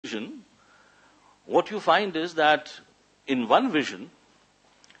vision, what you find is that in one vision,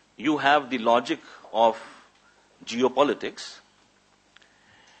 you have the logic of geopolitics,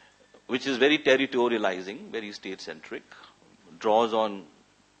 which is very territorializing, very state-centric, draws on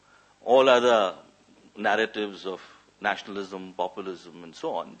all other narratives of nationalism, populism, and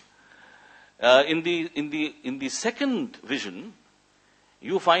so on. In the second vision,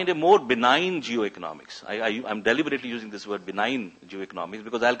 you find a more benign geoeconomics. I'm deliberately using this word benign geoeconomics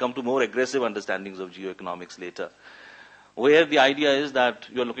because I'll come to more aggressive understandings of geoeconomics later, where the idea is that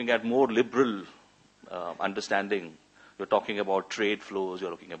you're looking at more liberal understanding. You're talking about trade flows,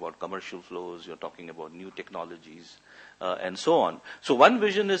 you're looking about commercial flows, you're talking about new technologies, and so on. So one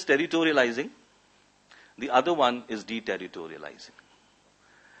vision is territorializing, the other one is deterritorializing.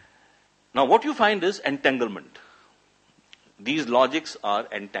 Now what you find is entanglement. These logics are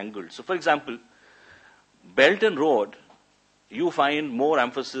entangled. So for example, Belt and Road, you find more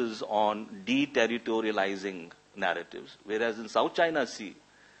emphasis on deterritorializing narratives, whereas in South China Sea,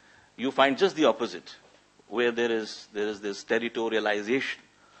 you find just the opposite, where there is this territorialization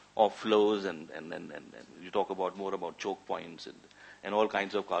of flows and you talk about more about choke points and all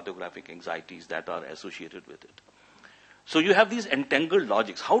kinds of cartographic anxieties that are associated with it. So you have these entangled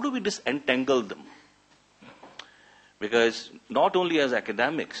logics. How do we disentangle them? Because not only as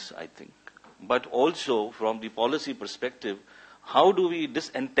academics, I think, but also from the policy perspective, how do we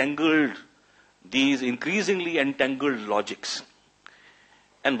disentangle these increasingly entangled logics?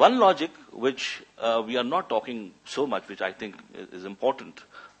 And one logic which we are not talking so much, which I think is important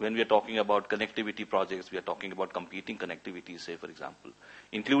when we are talking about connectivity projects, we are talking about competing connectivity, say for example,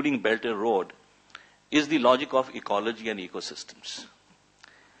 including Belt and Road, is the logic of ecology and ecosystems.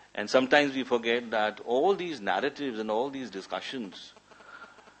 And sometimes we forget that all these narratives and all these discussions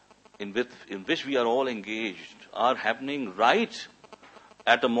in which we are all engaged are happening right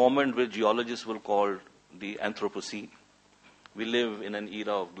at a moment which geologists will call the Anthropocene. We live in an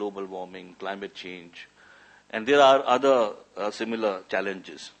era of global warming, climate change, and there are other similar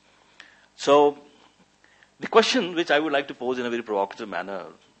challenges. So the question which I would like to pose in a very provocative manner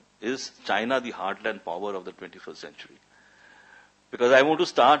is China the heartland power of the 21st century? Because I want to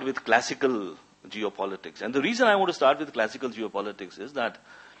start with classical geopolitics. And the reason I want to start with classical geopolitics is that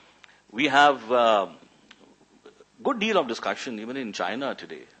we have a good deal of discussion, even in China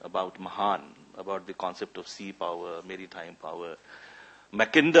today, about Mahan, about the concept of sea power, maritime power.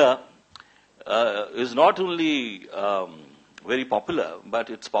 Mackinder is not only very popular, but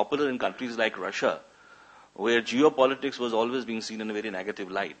it's popular in countries like Russia, where geopolitics was always being seen in a very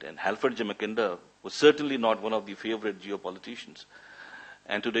negative light. And Halford J. Mackinder was certainly not one of the favorite geopoliticians.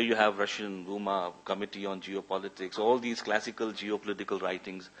 And today you have Russian Duma Committee on Geopolitics. All these classical geopolitical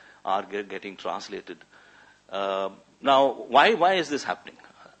writings are getting translated. Now, why is this happening?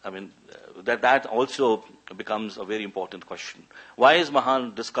 I mean, that also becomes a very important question. Why is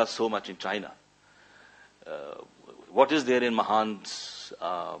Mahan discussed so much in China? What is there in Mahan's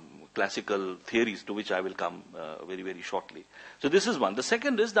classical theories, to which I will come very, very shortly. So this is one. The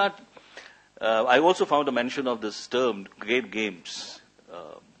second is that I also found a mention of this term, great games,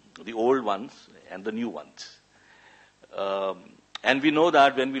 the old ones and the new ones. And we know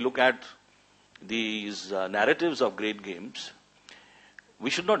that when we look at these narratives of great games, we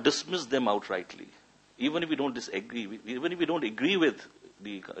should not dismiss them outrightly, even if we don't disagree, even if we don't agree with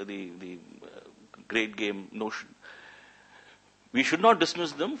the great game notion. We should not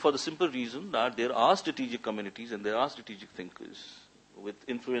dismiss them for the simple reason that there are strategic communities and there are strategic thinkers with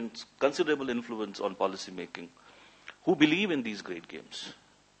considerable influence on policy making who believe in these great games.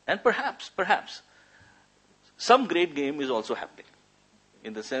 And perhaps, some great game is also happening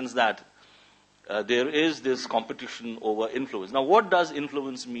in the sense that there is this competition over influence. Now, what does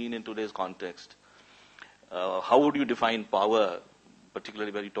influence mean in today's context? How would you define power,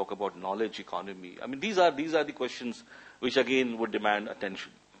 particularly when you talk about knowledge economy? I mean, these are the questions which again would demand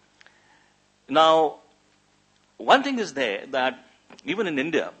attention. Now, one thing is there that even in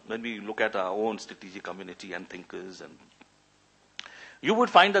India, when we look at our own strategic community and thinkers, and you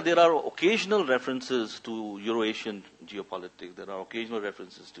would find that there are occasional references to Euro-Asian geopolitics. There are occasional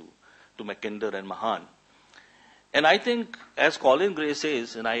references to Mackinder and Mahan. And I think, as Colin Gray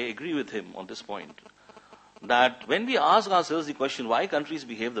says, and I agree with him on this point, that when we ask ourselves the question, why countries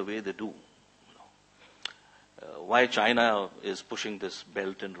behave the way they do, why China is pushing this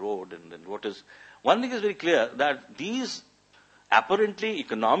Belt and Road, and what is... One thing is very clear, that these apparently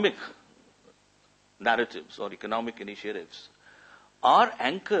economic narratives or economic initiatives are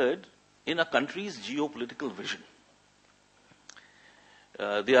anchored in a country's geopolitical vision.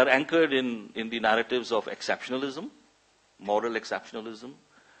 They are anchored in the narratives of exceptionalism, moral exceptionalism,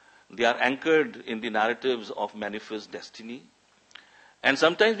 They are anchored in the narratives of manifest destiny. And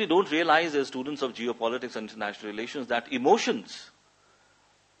sometimes we don't realize as students of geopolitics and international relations that emotions,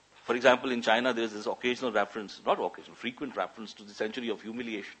 for example, in China there is this occasional reference, not occasional, frequent reference to the century of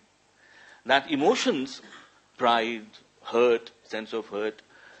humiliation. That emotions, pride, hurt, sense of hurt,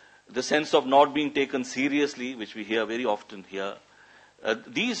 the sense of not being taken seriously, which we hear very often here,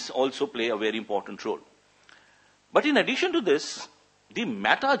 these also play a very important role. But in addition to this, the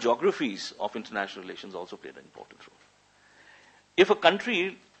meta-geographies of international relations also play an important role. If a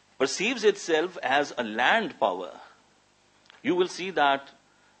country perceives itself as a land power, you will see that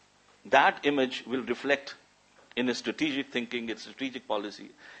that image will reflect in its strategic thinking, its strategic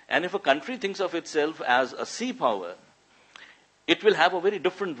policy. And if a country thinks of itself as a sea power, it will have a very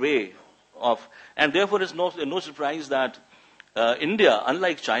different way of, and therefore it's no surprise that India,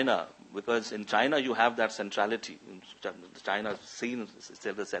 unlike China, because in China you have that centrality, China is seen as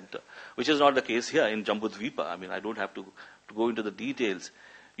the center, which is not the case here in Jambudvipa. I mean, I don't have to go into the details.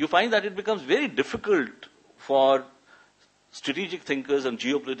 You find that it becomes very difficult for strategic thinkers and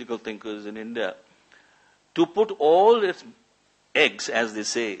geopolitical thinkers in India to put all its eggs, as they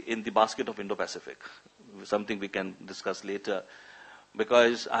say, in the basket of Indo-Pacific, something we can discuss later.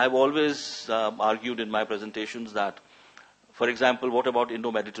 Because I have always argued in my presentations that, for example, what about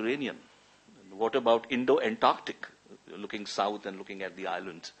Indo-Mediterranean? What about Indo-Antarctic, looking south and looking at the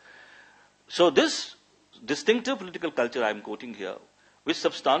islands? So this distinctive political culture I'm quoting here, which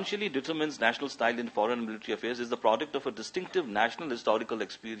substantially determines national style in foreign and military affairs, is the product of a distinctive national historical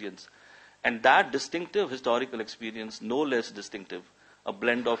experience. And that distinctive historical experience, no less distinctive, a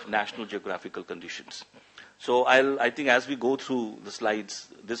blend of national geographical conditions. So I think as we go through the slides,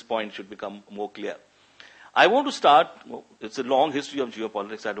 this point should become more clear. I want to start, it's a long history of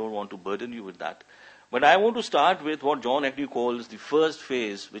geopolitics, I don't want to burden you with that. But I want to start with what John actually calls the first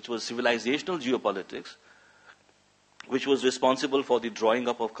phase, which was civilizational geopolitics, which was responsible for the drawing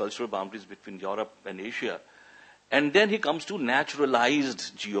up of cultural boundaries between Europe and Asia. And then he comes to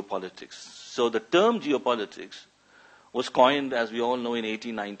naturalized geopolitics. So the term geopolitics was coined, as we all know, in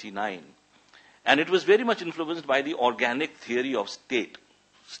 1899. And it was very much influenced by the organic theory of state.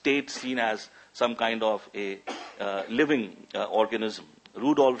 State seen as some kind of a living organism.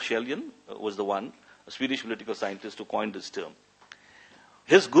 Rudolf Schellien was the one, a Swedish political scientist, who coined this term.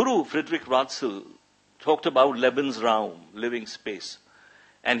 His guru, Friedrich Ratzel, talked about Lebensraum, living space.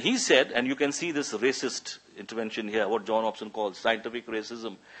 And he said, and you can see this racist intervention here, what John Hobson calls scientific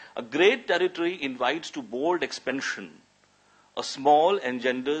racism, a great territory invites to bold expansion. A small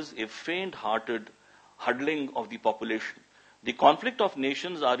engenders a faint-hearted huddling of the population. The conflict of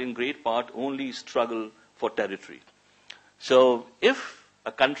nations are in great part only struggle for territory. So if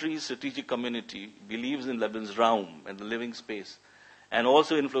a country's strategic community believes in Lebensraum and the living space, and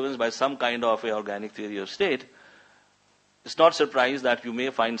also influenced by some kind of a organic theory of state, it's not surprised that you may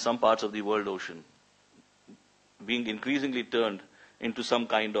find some parts of the world ocean being increasingly turned into some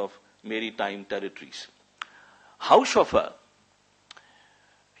kind of maritime territories. Haushofer,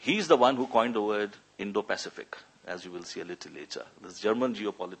 he's the one who coined the word Indo-Pacific, as you will see a little later, this German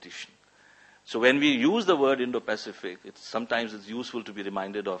geopolitician. So when we use the word Indo-Pacific, sometimes it's useful to be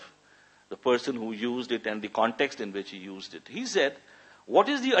reminded of the person who used it and the context in which he used it. He said, what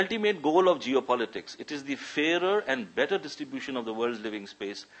is the ultimate goal of geopolitics? It is the fairer and better distribution of the world's living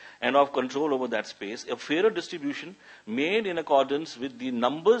space and of control over that space, a fairer distribution made in accordance with the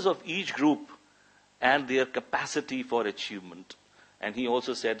numbers of each group and their capacity for achievement. And he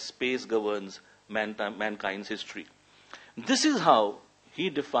also said space governs mankind's history. This is how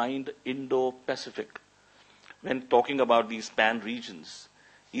he defined Indo-Pacific when talking about these pan-regions.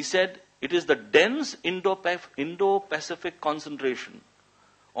 He said it is the dense Indo-Pacific concentration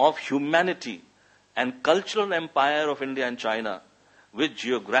of humanity and cultural empire of India and China, which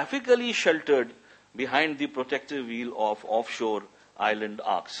geographically sheltered behind the protective wheel of offshore island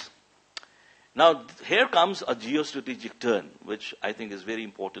arcs. Now, here comes a geostrategic turn, which I think is very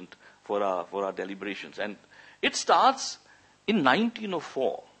important for our deliberations. And it starts in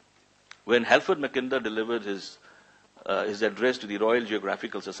 1904, when Halford Mackinder delivered his address to the Royal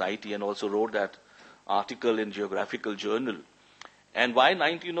Geographical Society and also wrote that article in Geographical Journal. And why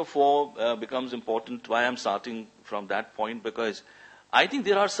 1904 becomes important, why I'm starting from that point, because I think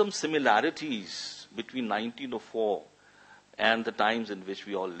there are some similarities between 1904 and the times in which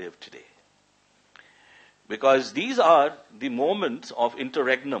we all live today. Because these are the moments of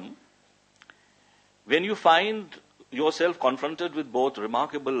interregnum when you find yourself confronted with both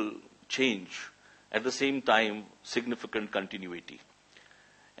remarkable change, at the same time significant continuity.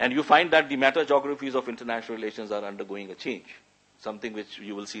 And you find that the meta-geographies of international relations are undergoing a change. something which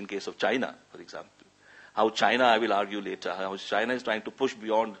you will see in case of China, for example. How China, I will argue later, how China is trying to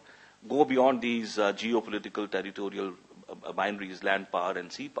go beyond these geopolitical territorial binaries, land power and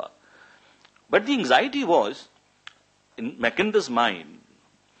sea power. But the anxiety was, in Mackinder's mind,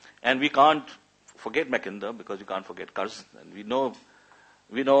 and we can't forget Mackinder because we can't forget Curzon. And we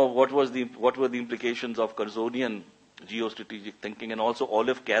know what were the implications of Curzonian geostrategic thinking, and also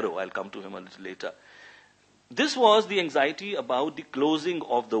Olive Caro. I'll come to him a little later. This was the anxiety about the closing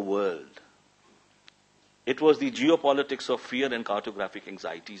of the world. It was the geopolitics of fear and cartographic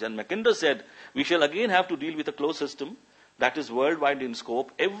anxieties. And Mackinder said, we shall again have to deal with a closed system that is worldwide in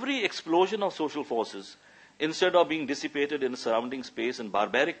scope. Every explosion of social forces, instead of being dissipated in surrounding space and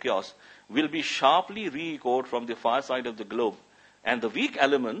barbaric chaos, will be sharply re-echoed from the far side of the globe, and the weak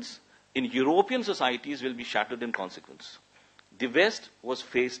elements in European societies will be shattered in consequence. The West was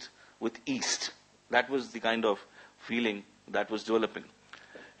faced with East. That was the kind of feeling that was developing.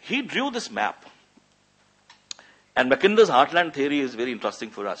 He drew this map. And Mackinder's heartland theory is very interesting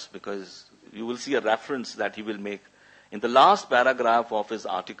for us because you will see a reference that he will make in the last paragraph of his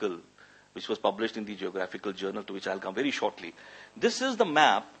article, which was published in the Geographical Journal, to which I'll come very shortly. This is the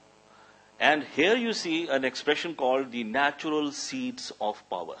map, and here you see an expression called the natural seats of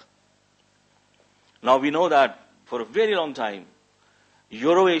power. Now we know that for a very long time,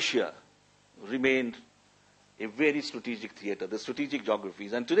 Eurasia remained a very strategic theater, the strategic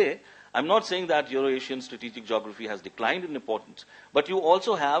geographies. And today, I'm not saying that Eurasian strategic geography has declined in importance, but you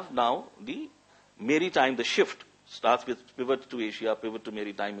also have now the maritime, the shift starts with pivot to Asia, pivot to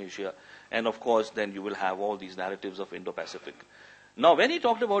maritime Asia, and of course then you will have all these narratives of Indo-Pacific. Now when he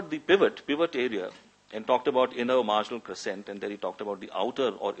talked about the pivot area, and talked about inner marginal crescent, and then he talked about the outer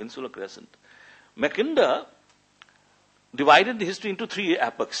or insular crescent, Mackinder divided the history into three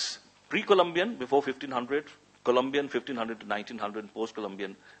epochs: pre-Columbian, before 1500, Columbian 1500 to 1900, and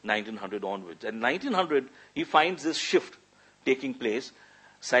post-Columbian 1900 onwards. And 1900, he finds this shift taking place.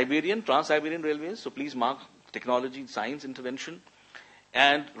 Siberian, Trans-Siberian Railways, so please mark technology, science intervention,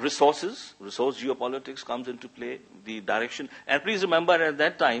 and resource geopolitics comes into play, the direction. And please remember, at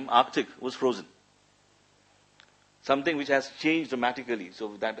that time, Arctic was frozen. Something which has changed dramatically.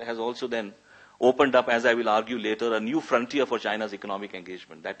 So that has also then opened up, as I will argue later, a new frontier for China's economic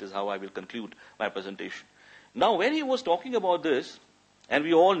engagement. That is how I will conclude my presentation. Now, when he was talking about this, and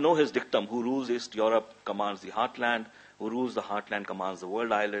we all know his dictum, who rules East Europe commands the heartland, who rules the heartland commands the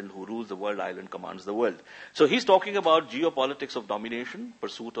world island, who rules the world island commands the world. So he's talking about geopolitics of domination,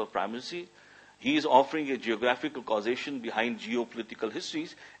 pursuit of primacy. He is offering a geographical causation behind geopolitical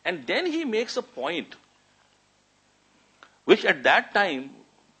histories. And then he makes a point, which at that time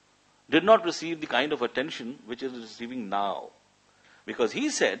did not receive the kind of attention which it is receiving now. Because he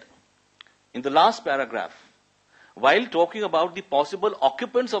said, in the last paragraph, while talking about the possible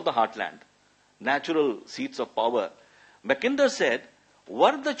occupants of the heartland, natural seats of power, Mackinder said,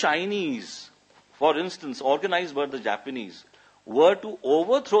 were the Chinese, for instance, organized by the Japanese, were to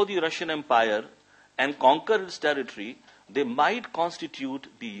overthrow the Russian Empire and conquer its territory, they might constitute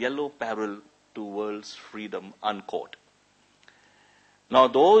the yellow peril to world's freedom, unquote. Now,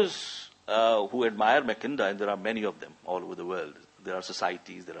 those who admire Mackinder, and there are many of them all over the world, there are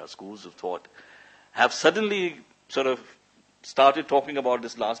societies, there are schools of thought, have suddenly sort of started talking about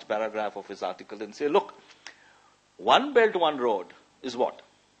this last paragraph of his article and say, look, one belt, one road is what?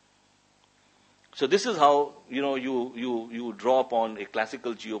 So this is how, you draw upon a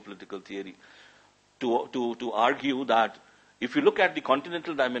classical geopolitical theory to argue that if you look at the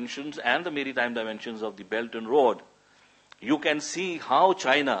continental dimensions and the maritime dimensions of the belt and road, you can see how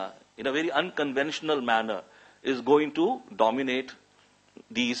China, in a very unconventional manner, is going to dominate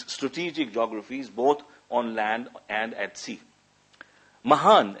these strategic geographies, both on land and at sea.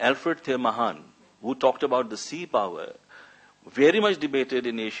 Mahan, Alfred Thayer Mahan, who talked about the sea power, very much debated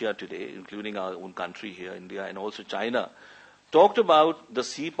in Asia today, including our own country here, India, and also China, talked about the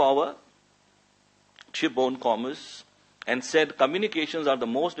sea power, shipborne commerce, and said communications are the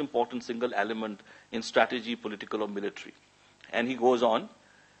most important single element in strategy, political or military. And he goes on,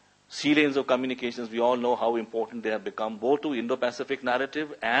 sea lanes of communications, we all know how important they have become, both to Indo-Pacific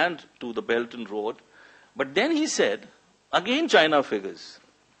narrative and to the Belt and Road. But then he said, again China figures.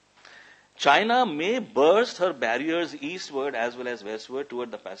 China may burst her barriers eastward as well as westward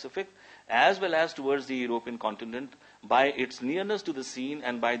toward the Pacific, as well as towards the European continent, by its nearness to the scene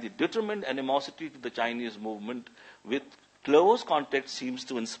and by the determined animosity to the Chinese movement, with close contact seems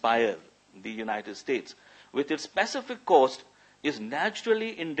to inspire the United States. With its Pacific coast, is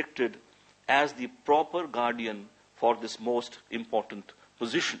naturally indicted as the proper guardian for this most important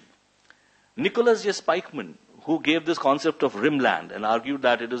position. Nicholas J. Spikeman, who gave this concept of rimland and argued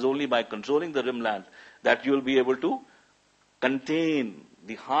that it is only by controlling the rimland that you will be able to contain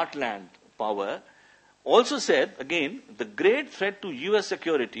the heartland power, also said, again, the great threat to US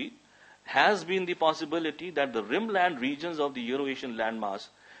security has been the possibility that the rimland regions of the Euro-Asian landmass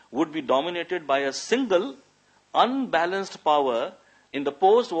would be dominated by a single, unbalanced power. In the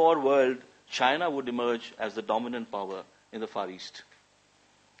post-war world, China would emerge as the dominant power in the Far East.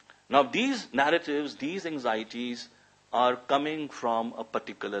 Now, these narratives, these anxieties are coming from a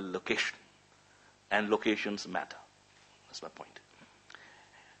particular location, and locations matter. That's my point.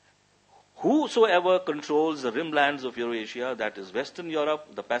 Whosoever controls the rimlands of Eurasia, that is Western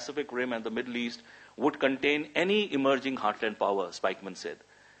Europe, the Pacific Rim, and the Middle East, would contain any emerging heartland power, Spikeman said.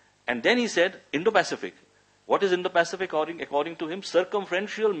 And then he said, Indo-Pacific. What is Indo-Pacific according to him?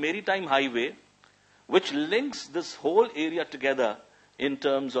 Circumferential maritime highway, which links this whole area together in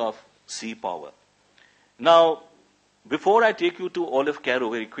terms of sea power. Now, before I take you to Olive Caro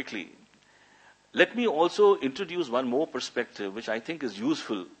very quickly, let me also introduce one more perspective which I think is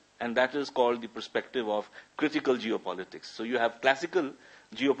useful, and that is called the perspective of critical geopolitics. So you have classical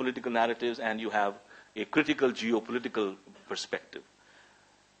geopolitical narratives and you have a critical geopolitical perspective.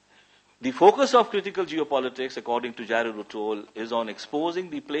 The focus of critical geopolitics, according to Jared O'Toole, is on exposing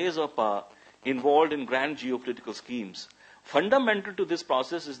the players of power involved in grand geopolitical schemes. Fundamental to this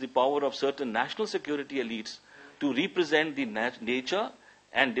process is the power of certain national security elites to represent the nature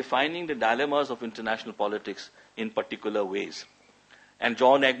and defining the dilemmas of international politics in particular ways. And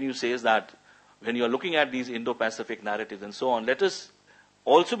John Agnew says that when you are looking at these Indo-Pacific narratives and so on, let us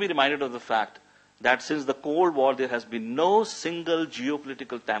also be reminded of the fact that since the Cold War, there has been no single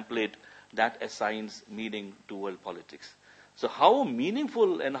geopolitical template that assigns meaning to world politics. So how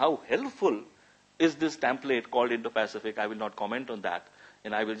meaningful and how helpful is this template called Indo-Pacific? I will not comment on that,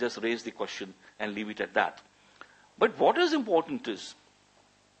 and I will just raise the question and leave it at that. But what is important is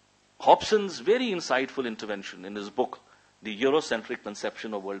Hobson's very insightful intervention in his book, The Eurocentric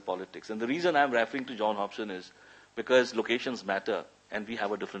Conception of World Politics. And the reason I'm referring to John Hobson is because locations matter, and we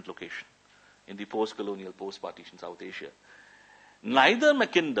have a different location in the post-colonial, post-partition South Asia. Neither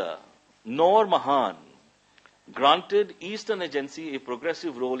Mackinder nor Mahan granted Eastern agency a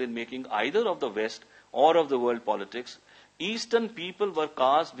progressive role in making either of the West or of the world politics. Eastern people were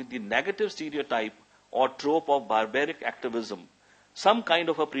cast with the negative stereotype or trope of barbaric activism, some kind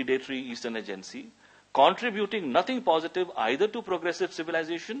of a predatory Eastern agency, contributing nothing positive either to progressive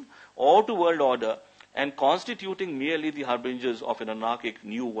civilization or to world order, and constituting merely the harbingers of an anarchic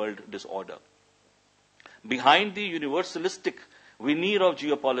new world disorder. Behind the universalistic veneer of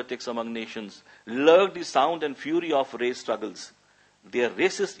geopolitics among nations lurked the sound and fury of race struggles. Their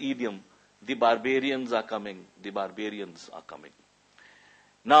racist idiom, the barbarians are coming, the barbarians are coming.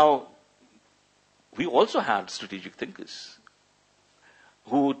 Now, we also had strategic thinkers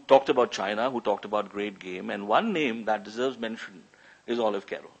who talked about China, who talked about great game, and one name that deserves mention is Olive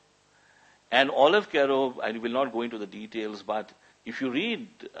Caro. And Olive Caro, I will not go into the details, but if you read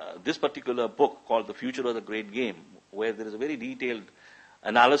this particular book called The Future of the Great Game, where there is a very detailed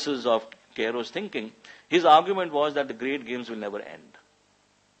analysis of Caro's thinking, his argument was that the great games will never end.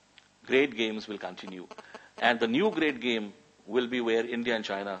 Great games will continue. And the new great game will be where India and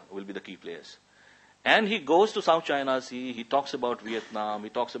China will be the key players. And he goes to South China Sea, he talks about Vietnam, he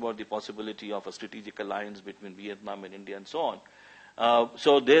talks about the possibility of a strategic alliance between Vietnam and India and so on.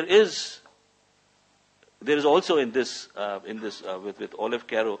 So there is also in this with Olive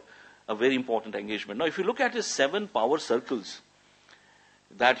Caro a very important engagement. Now, if you look at his 7 power circles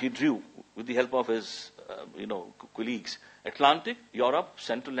that he drew with the help of his colleagues: Atlantic, Europe,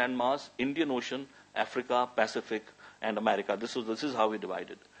 Central Landmass, Indian Ocean, Africa, Pacific, and America. This is how we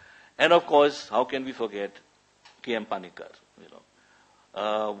divided. And of course, how can we forget K.M. Panikkar,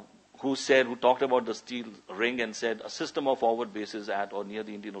 who talked about the steel ring and said a system of forward bases at or near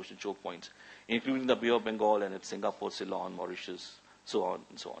the Indian Ocean choke points, including the Bay of Bengal and its Singapore, Ceylon, Mauritius, so on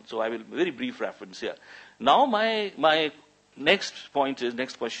and so on. So I will very brief reference here. Now my next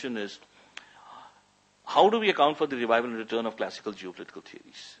question is, how do we account for the revival and return of classical geopolitical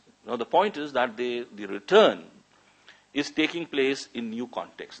theories? Now the point is that the return is taking place in new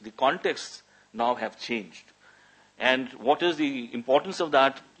contexts. The contexts now have changed. And what is the importance of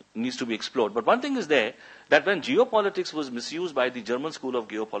that needs to be explored. But one thing is there, that when geopolitics was misused by the German school of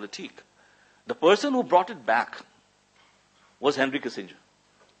Geopolitik, the person who brought it back was Henry Kissinger.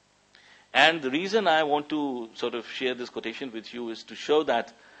 And the reason I want to sort of share this quotation with you is to show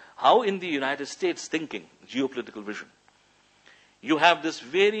that how in the United States thinking, geopolitical vision, you have this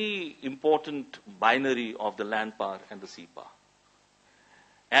very important binary of the land power and the sea power.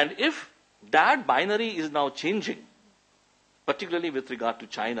 And if that binary is now changing, particularly with regard to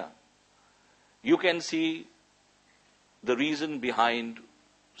China. You can see the reason behind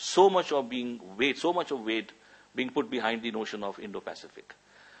so much of weight being put behind the notion of Indo-Pacific.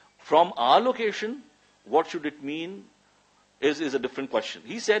 From our location, what should it mean is a different question.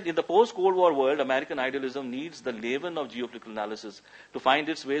 He said, in the post-Cold War world, American idealism needs the leaven of geopolitical analysis to find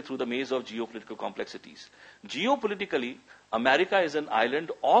its way through the maze of geopolitical complexities. Geopolitically, America is an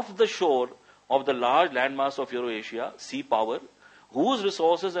island off the shore of the large landmass of Eurasia, sea power, whose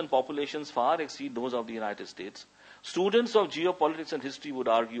resources and populations far exceed those of the United States. Students of geopolitics and history would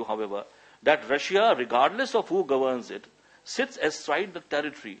argue, however, that Russia, regardless of who governs it, sits astride the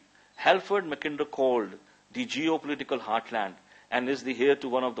territory Halford Mackinder called the geopolitical heartland and is the heir to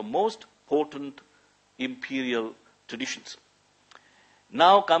one of the most potent imperial traditions.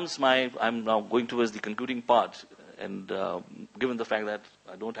 Now comes I'm now going towards the concluding part, and given the fact that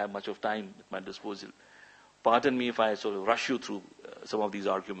I don't have much of time at my disposal, pardon me if I sort of rush you through some of these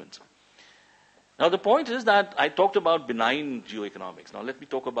arguments. Now the point is that I talked about benign geoeconomics. Now let me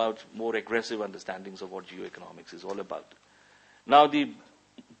talk about more aggressive understandings of what geoeconomics is all about. Now the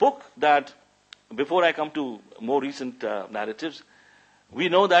book that, before I come to more recent narratives, we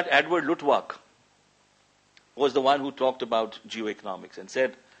know that Edward Luttwak was the one who talked about geoeconomics and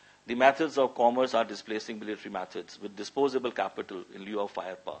said the methods of commerce are displacing military methods with disposable capital in lieu of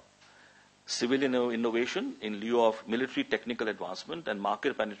firepower, civilian innovation in lieu of military technical advancement, and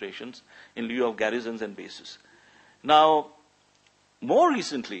market penetrations in lieu of garrisons and bases. Now, more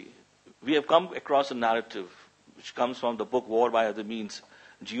recently, we have come across a narrative which comes from the book War by Other Means,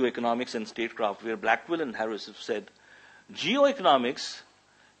 Geoeconomics and Statecraft, where Blackwell and Harris have said, geoeconomics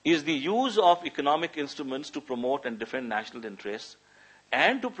is the use of economic instruments to promote and defend national interests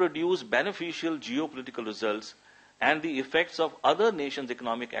and to produce beneficial geopolitical results and the effects of other nations'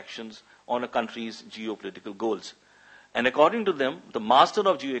 economic actions on a country's geopolitical goals. And according to them, the master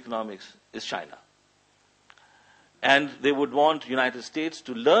of geoeconomics is China. And they would want United States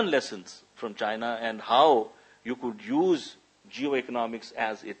to learn lessons from China and how you could use geoeconomics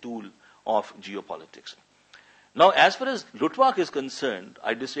as a tool of geopolitics. Now, as far as Luttwak is concerned,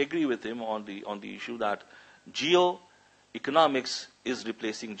 I disagree with him on the issue that geoeconomics is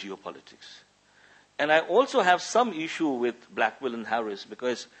replacing geopolitics. And I also have some issue with Blackwell and Harris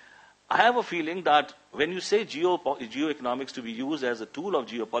because I have a feeling that when you say geoeconomics to be used as a tool of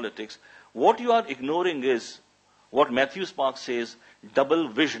geopolitics, what you are ignoring is what Matthew Sparks says, double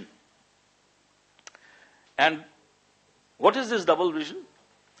vision. And what is this double vision?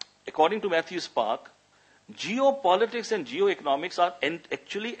 According to Matthew Spark, geopolitics and geoeconomics are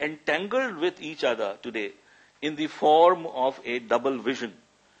actually entangled with each other today in the form of a double vision.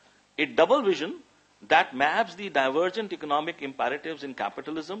 A double vision that maps the divergent economic imperatives in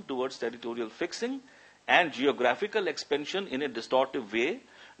capitalism towards territorial fixing and geographical expansion in a distortive way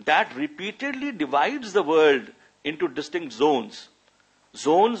that repeatedly divides the world into distinct zones.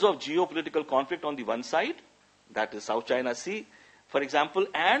 Zones of geopolitical conflict on the one side, that is South China Sea, for example,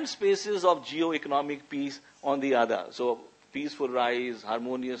 and spaces of geo-economic peace on the other. So peaceful rise,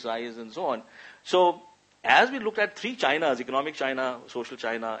 harmonious rise, and so on. So as we look at three Chinas, economic China, social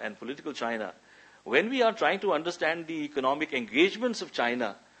China, and political China, when we are trying to understand the economic engagements of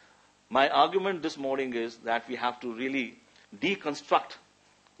China, my argument this morning is that we have to really deconstruct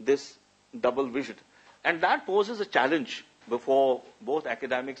this double vision. And that poses a challenge before both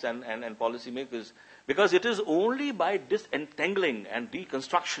academics and policymakers, because it is only by disentangling and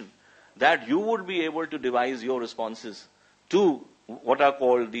deconstruction that you would be able to devise your responses to what are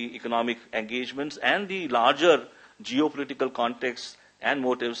called the economic engagements and the larger geopolitical contexts and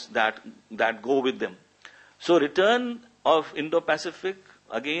motives that go with them. So return of Indo-Pacific,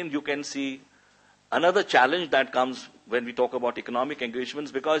 again you can see another challenge that comes when we talk about economic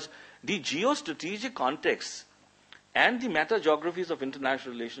engagements, because the geostrategic contexts and the meta-geographies of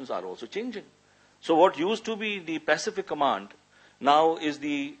international relations are also changing. So what used to be the Pacific Command now is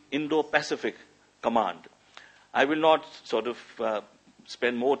the Indo-Pacific Command. I will not sort of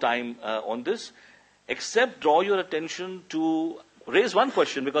spend more time on this, except draw your attention to raise one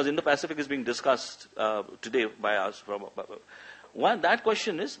question, because Indo-Pacific is being discussed today by us. That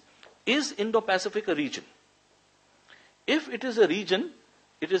question is Indo-Pacific a region? If it is a region,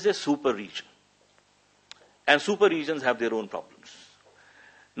 it is a super region. And super regions have their own problems.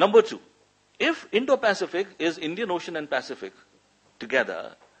 Number two, if Indo-Pacific is Indian Ocean and Pacific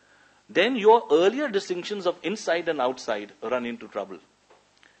together, then your earlier distinctions of inside and outside run into trouble.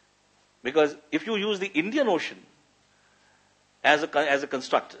 Because if you use the Indian Ocean as a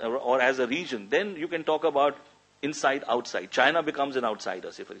construct or as a region, then you can talk about inside, outside. China becomes an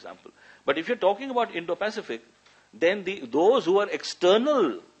outsider, say, for example. But if you're talking about Indo-Pacific, then those who are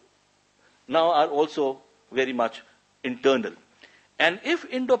external now are also very much internal. And if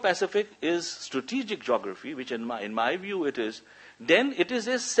Indo-Pacific is strategic geography, which in my view it is, then it is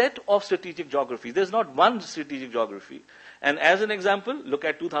a set of strategic geographies. There's not one strategic geography. And as an example, look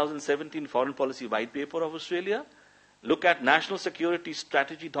at 2017 Foreign Policy White Paper of Australia. Look at National Security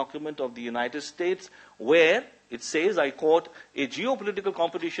Strategy document of the United States, where it says, I quote, a geopolitical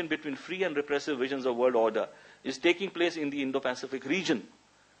competition between free and repressive visions of world order is taking place in the Indo-Pacific region.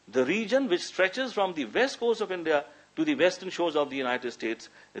 The region, which stretches from the west coast of India to the western shores of the United States,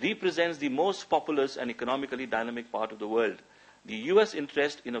 represents the most populous and economically dynamic part of the world. The US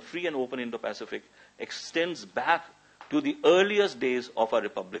interest in a free and open Indo-Pacific extends back to the earliest days of our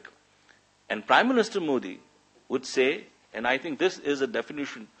republic. And Prime Minister Modi would say, and I think this is a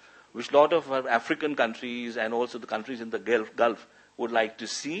definition which a lot of our African countries and also the countries in the Gulf would like to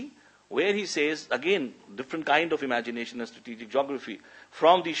see, where he says, again, different kind of imagination and strategic geography,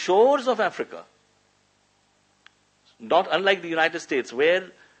 from the shores of Africa, not unlike the United States,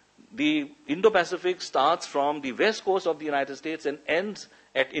 where the Indo-Pacific starts from the west coast of the United States and ends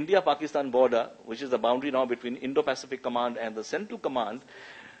at India-Pakistan border, which is the boundary now between Indo-Pacific Command and the Central Command.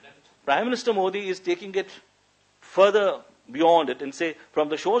 Prime Minister Modi is taking it further beyond it and say, from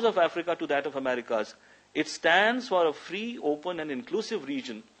the shores of Africa to that of Americas, it stands for a free, open and inclusive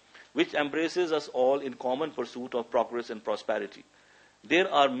region which embraces us all in common pursuit of progress and prosperity.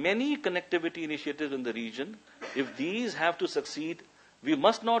 There are many connectivity initiatives in the region. If these have to succeed, we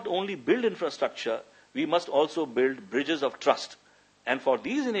must not only build infrastructure, we must also build bridges of trust. And for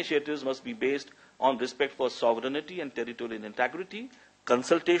these initiatives must be based on respect for sovereignty and territorial integrity,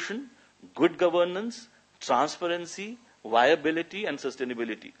 consultation, good governance, transparency, viability and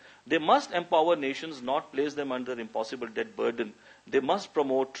sustainability. They must empower nations, not place them under impossible debt burden. They must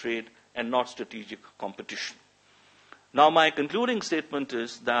promote trade and not strategic competition. Now, my concluding statement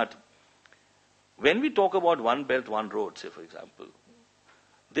is that when we talk about one belt, one road, say for example,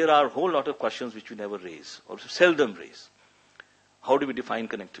 there are a whole lot of questions which we never raise or seldom raise. How do we define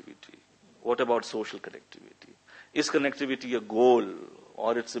connectivity? What about social connectivity? Is connectivity a goal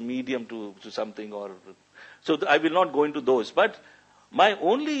or it's a medium to something? So I will not go into those. But my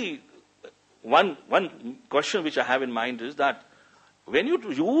only one question which I have in mind is that when you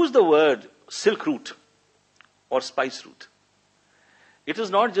use the word Silk Route or Spice Route, it is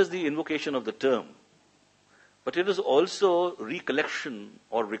not just the invocation of the term, but it is also recollection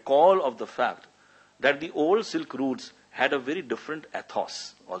or recall of the fact that the old Silk Routes had a very different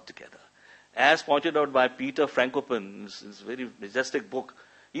ethos altogether. As pointed out by Peter Frankopan in his very majestic book,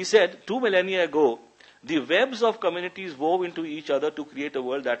 he said, 2 millennia ago, the webs of communities wove into each other to create a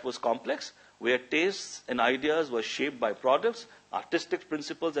world that was complex, where tastes and ideas were shaped by products, artistic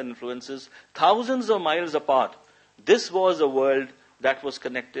principles and influences, thousands of miles apart. This was a world that was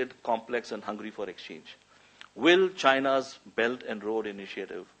connected, complex and hungry for exchange. Will China's Belt and Road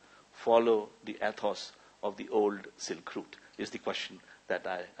Initiative follow the ethos of the old Silk Route, is the question that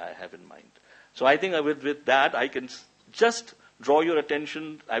I have in mind. So I think with that, I can just draw your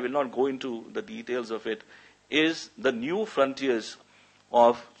attention, I will not go into the details of it, is the new frontiers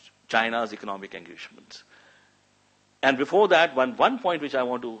of China's economic engagements. And before that, one point which I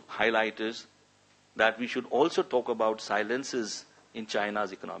want to highlight is that we should also talk about silences in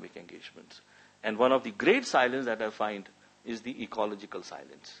China's economic engagements. And one of the great silences that I find is the ecological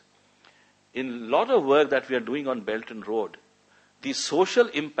silence. In a lot of work that we are doing on Belt and Road, the social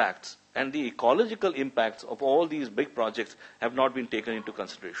impacts and the ecological impacts of all these big projects have not been taken into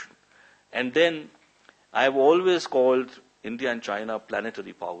consideration. And then I have always called India and China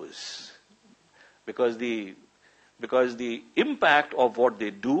planetary powers, because the impact of what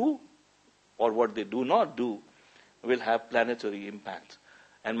they do or what they do not do will have planetary impact.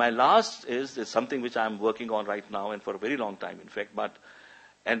 And my last is something which I'm working on right now and for a very long time, in fact,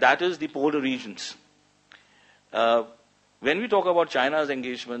 and that is the polar regions. When we talk about China's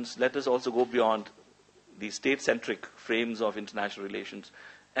engagements, let us also go beyond the state-centric frames of international relations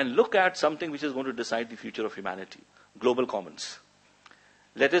and look at something which is going to decide the future of humanity, global commons.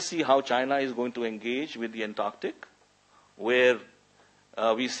 Let us see how China is going to engage with the Antarctic, where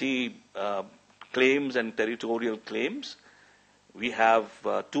we see claims and territorial claims. We have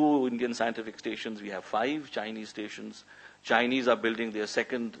 2 Indian scientific stations. We have 5 Chinese stations. Chinese are building their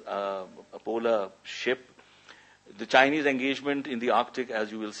second polar ship. The Chinese engagement in the Arctic,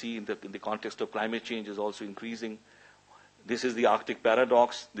 as you will see in the context of climate change, is also increasing. This is the Arctic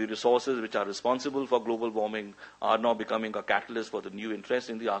paradox. The resources which are responsible for global warming are now becoming a catalyst for the new interest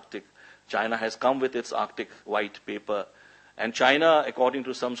in the Arctic. China has come with its Arctic white paper. And China, according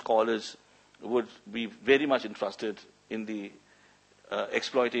to some scholars, would be very much interested in the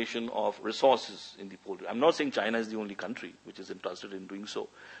exploitation of resources in the polar. I'm not saying China is the only country which is interested in doing so.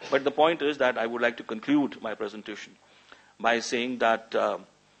 But the point is that I would like to conclude my presentation by saying that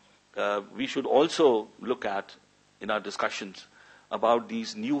we should also look at, in our discussions, about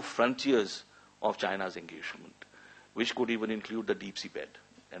these new frontiers of China's engagement, which could even include the deep sea bed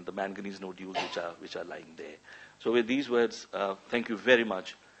and the manganese nodules which are lying there. So with these words, thank you very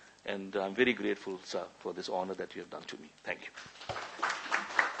much, and I'm very grateful, sir, for this honor that you have done to me. Thank you.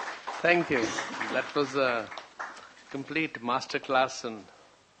 Thank you. That was a complete masterclass in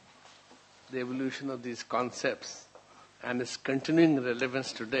the evolution of these concepts and its continuing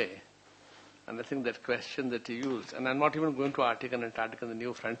relevance today. And I think that question that you used, and I'm not even going to Arctic and Antarctica and the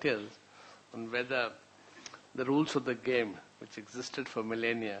new frontiers, on whether the rules of the game, which existed for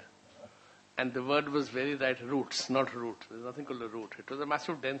millennia, and the word was very right, roots, not root. There's nothing called a root. It was a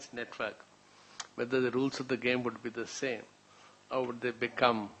massive dense network. Whether the rules of the game would be the same, or would they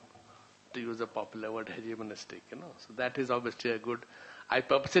become, to use a popular word, hegemonistic, So that is obviously a good. I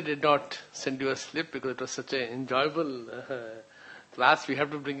purposely did not send you a slip because it was such an enjoyable class. We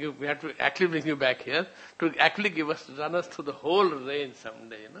have to actually bring you back here to actually run us through the whole range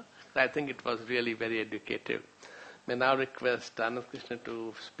someday, I think it was really very educative. May now request Ananth Krishnan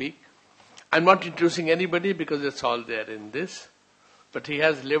to speak. I'm not introducing anybody because it's all there in this, but he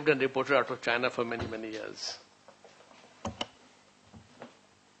has lived and reported out of China for many, many years.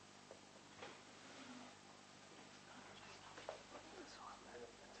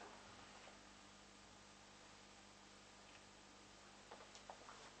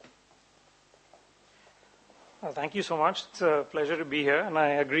 Thank you so much. It's a pleasure to be here, and I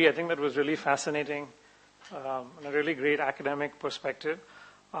agree. I think that was really fascinating and a really great academic perspective.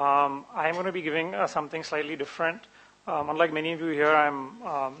 I'm going to be giving something slightly different. Unlike many of you here, I'm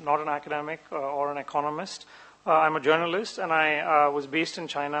not an academic or an economist. I'm a journalist, and I was based in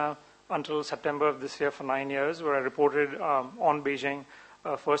China until September of this year for 9 years, where I reported on Beijing,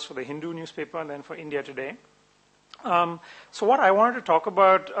 first for the Hindu newspaper and then for India Today. So what I wanted to talk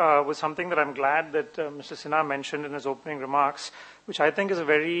about was something that I'm glad that Mr. Sinha mentioned in his opening remarks, which I think is a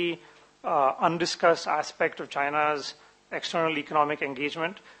very undiscussed aspect of China's external economic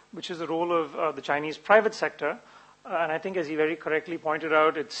engagement, which is the role of the Chinese private sector. And I think, as he very correctly pointed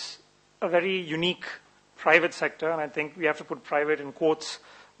out, it's a very unique private sector, and I think we have to put private in quotes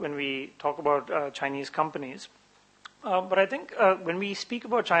when we talk about Chinese companies. But I think when we speak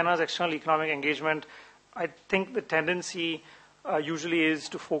about China's external economic engagement, I think the tendency usually is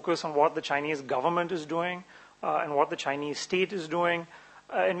to focus on what the Chinese government is doing and what the Chinese state is doing.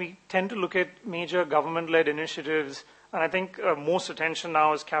 And we tend to look at major government-led initiatives. And I think most attention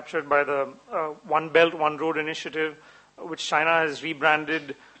now is captured by the One Belt, One Road initiative, which China has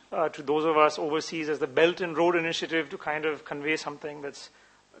rebranded to those of us overseas as the Belt and Road Initiative to kind of convey something that's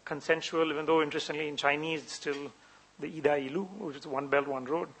consensual, even though, interestingly, in Chinese, it's still the Ida Ilu, which is One Belt, One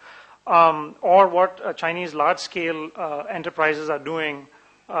Road. Or what Chinese large-scale enterprises are doing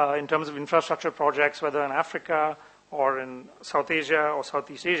in terms of infrastructure projects, whether in Africa or in South Asia or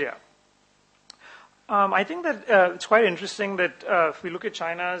Southeast Asia. I think that it's quite interesting that if we look at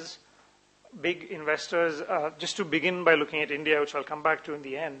China's big investors, just to begin by looking at India, which I'll come back to in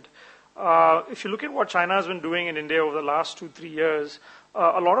the end, if you look at what China has been doing in India over the last 2-3 years,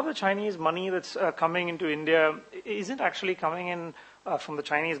 a lot of the Chinese money that's coming into India isn't actually coming in from the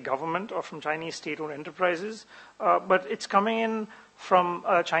Chinese government or from Chinese state-owned enterprises, but it's coming in from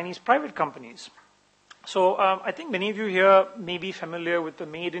Chinese private companies. So I think many of you here may be familiar with the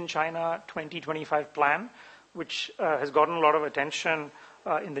Made in China 2025 plan, which has gotten a lot of attention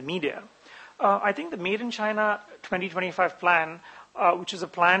in the media. I think the Made in China 2025 plan, which is a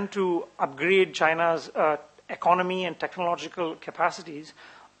plan to upgrade China's economy and technological capacities,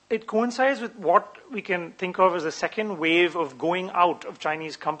 it coincides with what we can think of as the second wave of going out of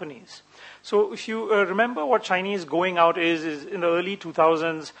Chinese companies. So if you remember what Chinese going out is in the early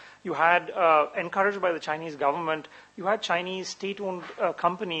 2000s, you had, encouraged by the Chinese government, you had Chinese state-owned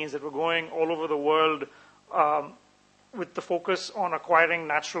companies that were going all over the world with the focus on acquiring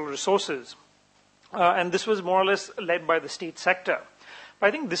natural resources. And this was more or less led by the state sector. But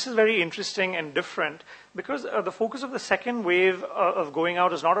I think this is very interesting and different because the focus of the second wave of going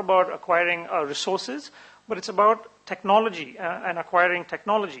out is not about acquiring resources, but it's about technology and acquiring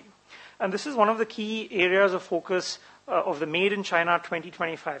technology. And this is one of the key areas of focus of the Made in China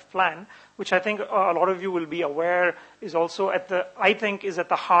 2025 plan, which I think a lot of you will be aware is also at the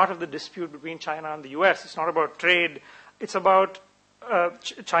heart of the dispute between China and the US. It's not about trade. It's about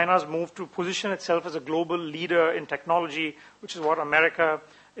China's move to position itself as a global leader in technology, which is what America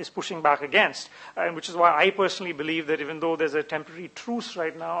is pushing back against, and which is why I personally believe that even though there's a temporary truce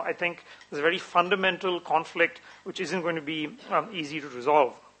right now, I think there's a very fundamental conflict which isn't going to be easy to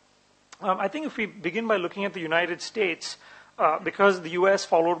resolve. I think if we begin by looking at the United States, because the US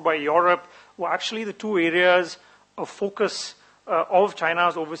followed by Europe were actually the two areas of focus of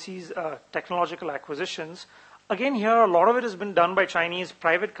China's overseas technological acquisitions. Again, here a lot of it has been done by Chinese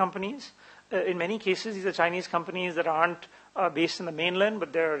private companies. In many cases, these are Chinese companies that aren't based in the mainland,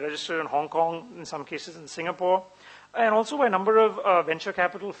 but they're registered in Hong Kong, in some cases in Singapore, and also by a number of venture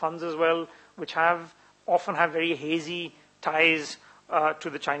capital funds as well, which often have very hazy ties to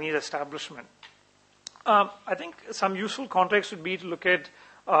the Chinese establishment. I think some useful context would be to look at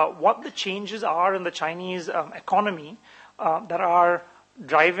what the changes are in the Chinese economy that are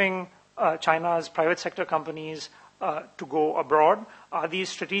driving China's private sector companies to go abroad. Are these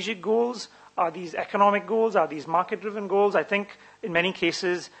strategic goals? Are these economic goals? Are these market-driven goals? I think in many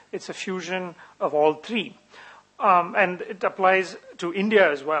cases it's a fusion of all three. And it applies to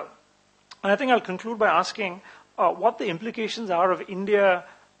India as well. And I think I'll conclude by asking what the implications are of India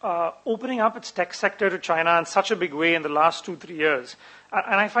opening up its tech sector to China in such a big way in the last 2-3 years.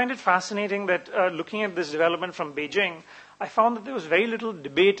 And I find it fascinating that looking at this development from Beijing, I found that there was very little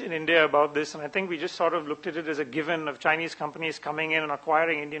debate in India about this, and I think we just sort of looked at it as a given of Chinese companies coming in and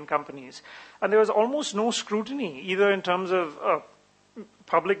acquiring Indian companies. And there was almost no scrutiny, either in terms of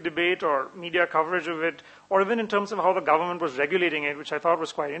public debate or media coverage of it, or even in terms of how the government was regulating it, which I thought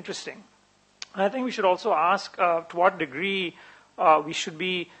was quite interesting. And I think we should also ask to what degree we should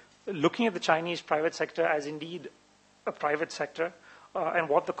be looking at the Chinese private sector as indeed a private sector, and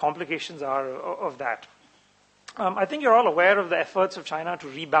what the complications are of that. I think you're all aware of the efforts of China to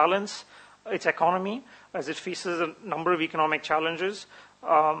rebalance its economy as it faces a number of economic challenges,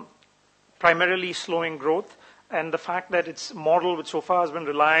 primarily slowing growth, and the fact that its model, which so far has been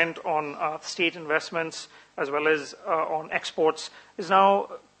reliant on state investments as well as on exports, is now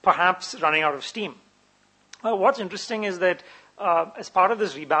perhaps running out of steam. What's interesting is that as part of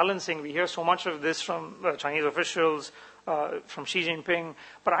this rebalancing, we hear so much of this from Chinese officials, from Xi Jinping,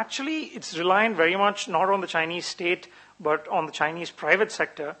 but actually it's reliant very much not on the Chinese state, but on the Chinese private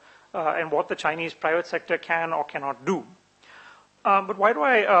sector and what the Chinese private sector can or cannot do. But why do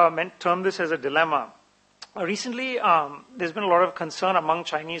I term this as a dilemma? Recently, there's been a lot of concern among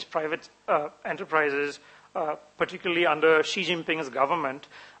Chinese private enterprises, particularly under Xi Jinping's government,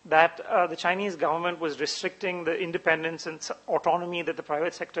 that the Chinese government was restricting the independence and autonomy that the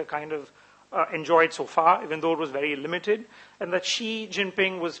private sector kind of enjoyed so far, even though it was very limited, and that Xi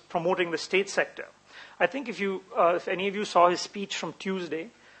Jinping was promoting the state sector. I think if any of you saw his speech from Tuesday,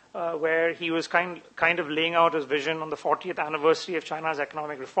 where he was kind of laying out his vision on the 40th anniversary of China's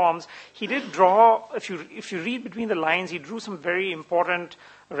economic reforms, he did draw, if you read between the lines, he drew some very important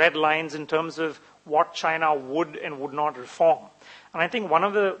red lines in terms of what China would and would not reform. And I think one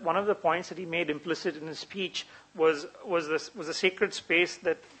of the points that he made implicit in his speech was a sacred space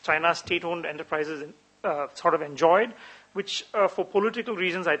that China's state-owned enterprises sort of enjoyed, which for political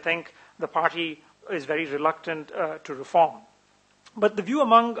reasons I think the party is very reluctant to reform. But the view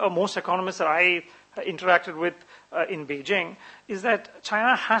among most economists that I interacted with in Beijing is that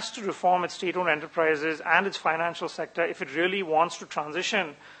China has to reform its state-owned enterprises and its financial sector if it really wants to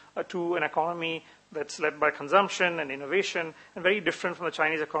transition to an economy that's led by consumption and innovation, and very different from the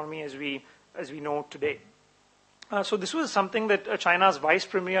Chinese economy as we know today. So this was something that China's Vice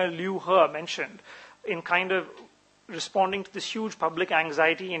Premier Liu He mentioned in kind of responding to this huge public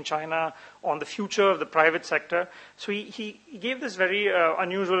anxiety in China on the future of the private sector. So he gave this very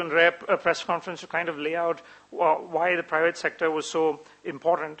unusual and rare press conference to kind of lay out why the private sector was so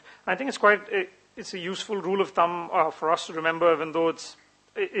important. I think it's a useful rule of thumb for us to remember, even though it's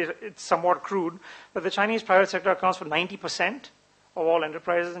somewhat crude, that the Chinese private sector accounts for 90% of all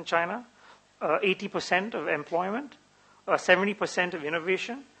enterprises in China, 80% of employment, 70% of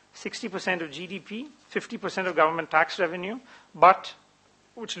innovation, 60% of GDP, 50% of government tax revenue, but,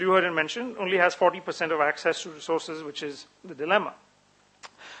 which Liu He mentioned, only has 40% of access to resources, which is the dilemma.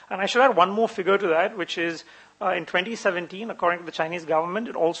 And I should add one more figure to that, which is in 2017, according to the Chinese government,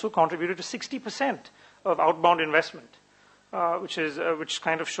 it also contributed to 60% of outbound investment, which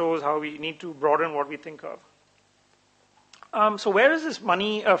kind of shows how we need to broaden what we think of. So where is this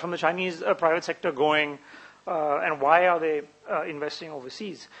money from the Chinese private sector going, and why are they investing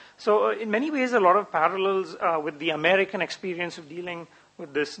overseas? So in many ways, a lot of parallels with the American experience of dealing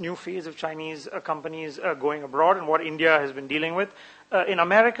with this new phase of Chinese companies going abroad and what India has been dealing with. In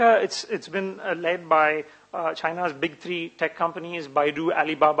America, it's been led by China's big three tech companies, Baidu,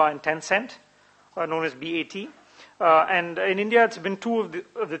 Alibaba, and Tencent, known as BAT. And in India, it's been two of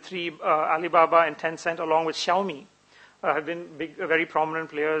the three, Alibaba and Tencent, along with Xiaomi, have been big, very prominent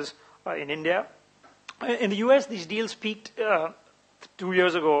players in India. In the US, these deals peaked 2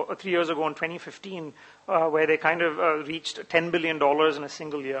 years ago, or 3 years ago in 2015, where they kind of reached $10 billion in a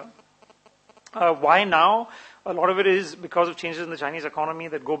single year. Why now? A lot of it is because of changes in the Chinese economy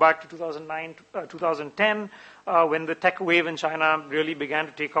that go back to 2009, 2010, when the tech wave in China really began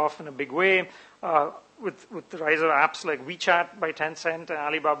to take off in a big way, with the rise of apps like WeChat by Tencent and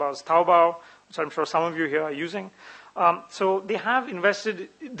Alibaba's Taobao, which I'm sure some of you here are using. So they have invested,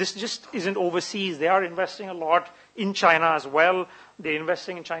 this just isn't overseas, they are investing a lot in China as well. They're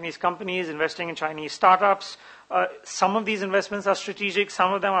investing in Chinese companies, investing in Chinese startups. Some of these investments are strategic,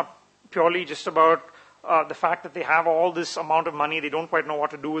 some of them are purely just about the fact that they have all this amount of money, they don't quite know what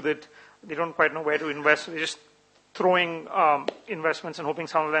to do with it, they don't quite know where to invest, so they're just throwing investments and hoping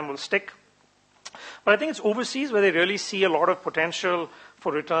some of them will stick. But I think it's overseas where they really see a lot of potential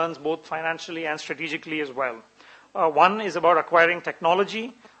for returns, both financially and strategically as well. One is about acquiring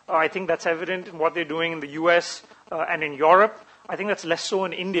technology. I think that's evident in what they're doing in the US and in Europe. I think that's less so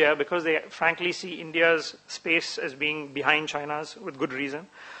in India because they frankly see India's space as being behind China's with good reason.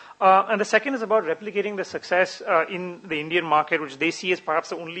 And the second is about replicating the success in the Indian market, which they see as perhaps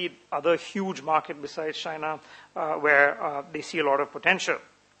the only other huge market besides China where they see a lot of potential.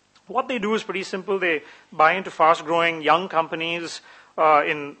 What they do is pretty simple. They buy into fast-growing young companies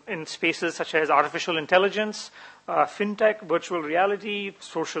in spaces such as artificial intelligence, fintech, virtual reality,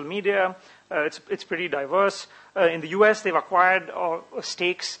 social media. It's pretty diverse. In the US, they've acquired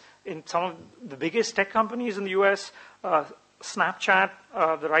stakes in some of the biggest tech companies in the US, Snapchat,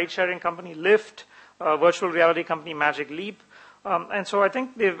 the ride-sharing company Lyft, virtual reality company Magic Leap. And so I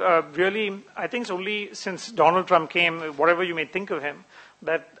think they've I think it's only since Donald Trump came, whatever you may think of him,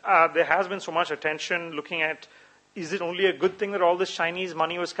 that there has been so much attention looking at, is it only a good thing that all this Chinese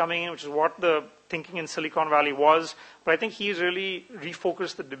money was coming in, which is what the thinking in Silicon Valley was. But I think he's really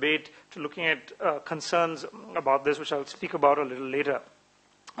refocused the debate to looking at concerns about this, which I'll speak about a little later.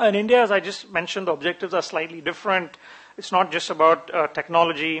 In India, as I just mentioned, the objectives are slightly different. It's not just about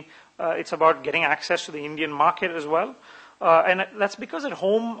technology. It's about getting access to the Indian market as well. And that's because at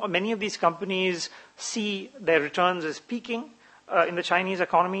home, many of these companies see their returns as peaking in the Chinese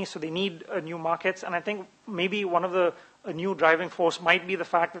economy, so they need new markets. And I think maybe one of the new driving force might be the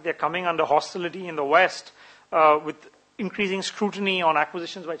fact that they're coming under hostility in the West with increasing scrutiny on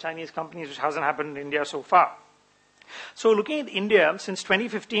acquisitions by Chinese companies, which hasn't happened in India so far. So looking at India, since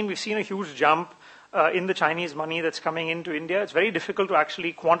 2015, we've seen a huge jump in the Chinese money that's coming into India. It's very difficult to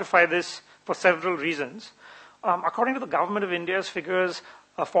actually quantify this for several reasons. According to the government of India's figures,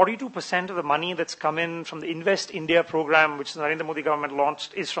 42% of the money that's come in from the Invest India program, which the Narendra Modi government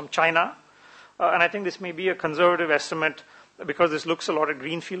launched, is from China. And I think this may be a conservative estimate because this looks a lot at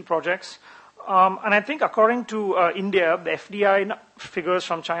greenfield projects. And I think according to India, the FDI figures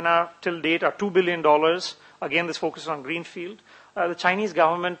from China till date are $2 billion. Again, this focuses on greenfield. The Chinese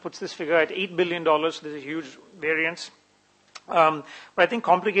government puts this figure at $8 billion, so there's a huge variance. But I think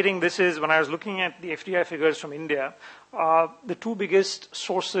complicating this is when I was looking at the FDI figures from India, the two biggest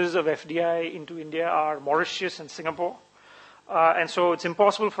sources of FDI into India are Mauritius and Singapore. And so it's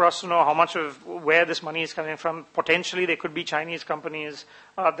impossible for us to know how much of where this money is coming from. Potentially, there could be Chinese companies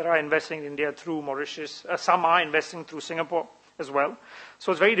that are investing in India through Mauritius. Some are investing through Singapore as well.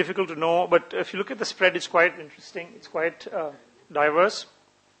 So it's very difficult to know. But if you look at the spread, it's quite interesting. It's quite diverse.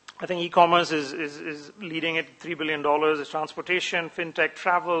 I think e-commerce is leading at $3 billion. It's transportation, fintech,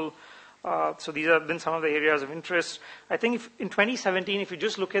 travel. So these have been some of the areas of interest. I think in 2017, if you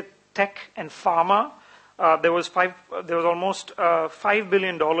just look at tech and pharma, there was almost $5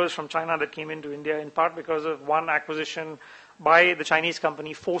 billion from China that came into India, in part because of one acquisition by the Chinese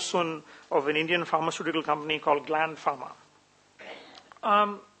company Fosun of an Indian pharmaceutical company called Gland Pharma.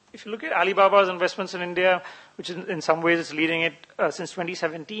 If you look at Alibaba's investments in India, which in some ways is leading it since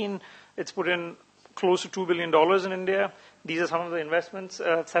 2017, it's put in close to $2 billion in India. These are some of the investments,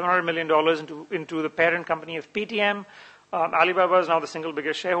 $700 million into the parent company of Paytm. Alibaba is now the single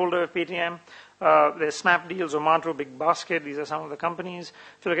biggest shareholder of Paytm. There's Snapdeal, Zomato, Big Basket. These are some of the companies.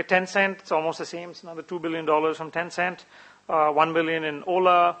 If you look at Tencent, it's almost the same. It's another $2 billion from Tencent. $1 billion in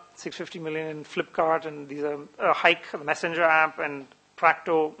Ola, $650 million in Flipkart, and these are Hike, the messenger app, and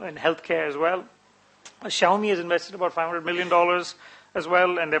Practo in healthcare as well. Xiaomi has invested about $500 million as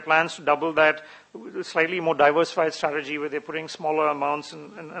well, and their plans to double that with a slightly more diversified strategy where they're putting smaller amounts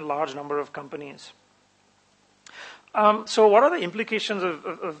in a large number of companies. So what are the implications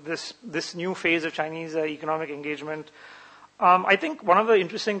of this new phase of Chinese economic engagement? I think one of the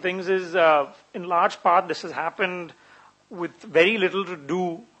interesting things is, in large part, this has happened with very little to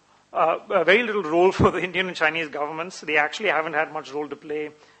do, very little role for the Indian and Chinese governments. They actually haven't had much role to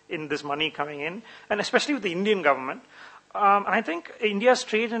play in this money coming in, and especially with the Indian government. And I think India's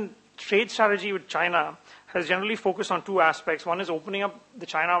trade strategy with China has generally focused on two aspects. One is opening up the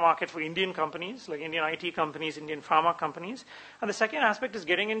China market for Indian companies, like Indian IT companies, Indian pharma companies. And the second aspect is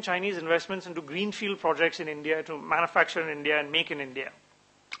getting in Chinese investments into greenfield projects in India to manufacture in India and make in India.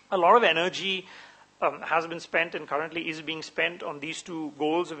 A lot of energy has been spent and currently is being spent on these two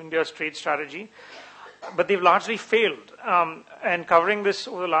goals of India's trade strategy, but they've largely failed. And covering this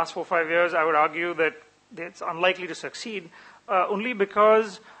over the last 4 or 5 years, I would argue that it's unlikely to succeed, only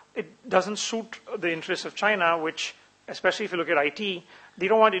because it doesn't suit the interests of China, which, especially if you look at IT, they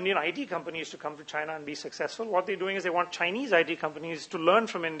don't want Indian IT companies to come to China and be successful. What they're doing is they want Chinese IT companies to learn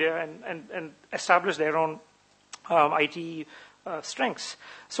from India and establish their own IT strengths.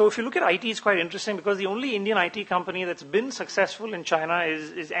 So if you look at IT, it's quite interesting because the only Indian IT company that's been successful in China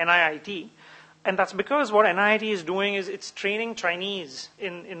is NIIT. And that's because what NIIT is doing is it's training Chinese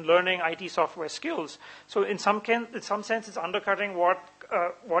in learning IT software skills. So in some sense, it's undercutting what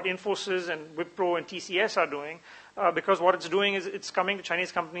Infosys and Wipro and TCS are doing, because what it's doing is it's coming to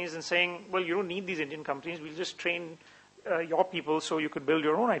Chinese companies and saying, well, you don't need these Indian companies. We'll just train your people so you could build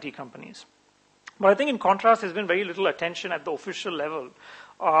your own IT companies. But I think in contrast, there's been very little attention at the official level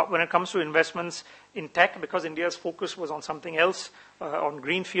when it comes to investments in tech, because India's focus was on something else, on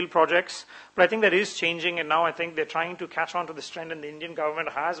greenfield projects. But I think that is changing, and now I think they're trying to catch on to this trend, and the Indian government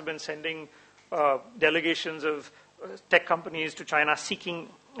has been sending delegations of tech companies to China seeking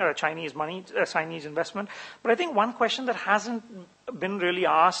Chinese money, Chinese investment. But I think one question that hasn't been really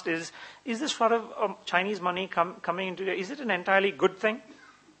asked is this sort of Chinese money coming into India, is it an entirely good thing?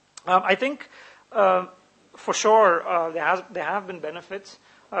 I think for sure there have been benefits.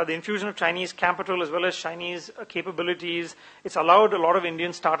 The infusion of Chinese capital as well as Chinese capabilities, it's allowed a lot of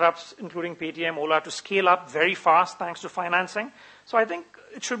Indian startups, including Paytm, Ola, to scale up very fast thanks to financing. So I think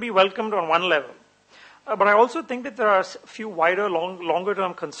it should be welcomed on one level. But I also think that there are a few wider,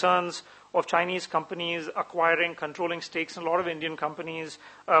 longer-term concerns of Chinese companies acquiring, controlling stakes in a lot of Indian companies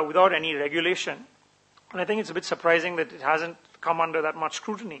without any regulation. And I think it's a bit surprising that it hasn't come under that much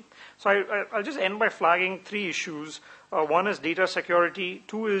scrutiny. So I'll just end by flagging 3 issues. One is data security.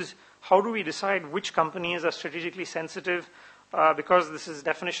 2 is how do we decide which companies are strategically sensitive, because this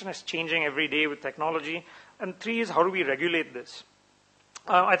definition is changing every day with technology. And 3 is how do we regulate this?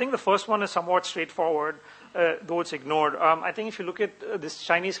 I think the first one is somewhat straightforward, though it's ignored. I think if you look at this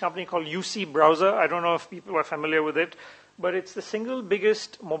Chinese company called UC Browser, I don't know if people are familiar with it, but it's the single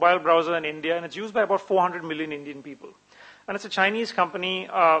biggest mobile browser in India, and it's used by about 400 million Indian people. And it's a Chinese company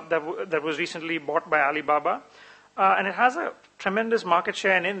that was recently bought by Alibaba. And it has a tremendous market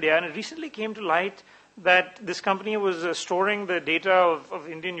share in India. And it recently came to light that this company was storing the data of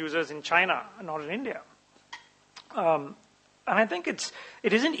Indian users in China, not in India. And I think it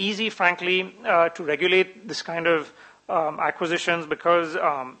isn't easy, frankly, to regulate this kind of acquisitions, because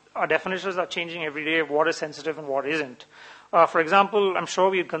our definitions are changing every day of what is sensitive and what isn't. For example, I'm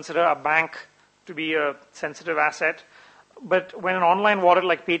sure we'd consider a bank to be a sensitive asset. But when an online wallet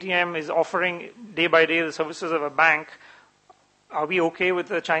like Paytm is offering day by day the services of a bank, are we okay with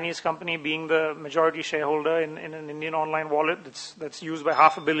the Chinese company being the majority shareholder in an Indian online wallet that's used by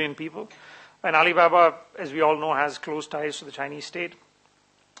 500 million people? And Alibaba, as we all know, has close ties to the Chinese state.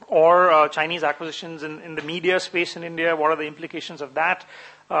 Or Chinese acquisitions in the media space in India, what are the implications of that?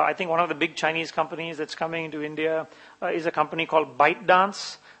 I think one of the big Chinese companies that's coming into India is a company called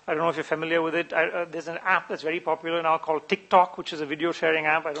ByteDance. I don't know if you're familiar with it. There's an app that's very popular now called TikTok, which is a video sharing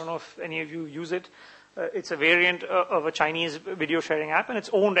app. I don't know if any of you use it. It's a variant of a Chinese video sharing app, and it's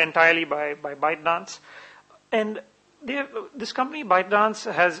owned entirely by ByteDance. And this company,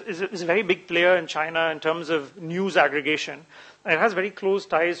 ByteDance, is a very big player in China in terms of news aggregation. And it has very close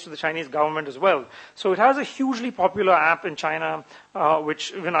ties to the Chinese government as well. So it has a hugely popular app in China,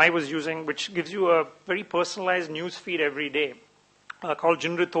 which even I was using, which gives you a very personalized news feed every day. Called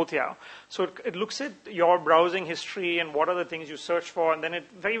Jinri Totiao. So it looks at your browsing history and what are the things you search for, and then it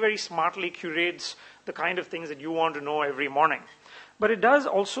very, very smartly curates the kind of things that you want to know every morning. But it does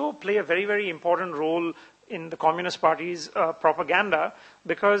also play a very, very important role in the Communist Party's propaganda,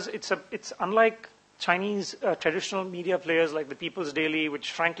 because it's unlike Chinese traditional media players like the People's Daily,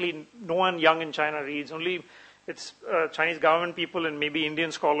 which frankly no one young in China reads. Only It's Chinese government people and maybe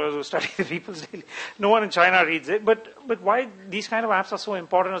Indian scholars who study the People's Daily. No one in China reads it. But why these kind of apps are so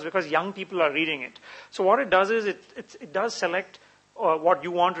important is because young people are reading it. So what it does is it does select what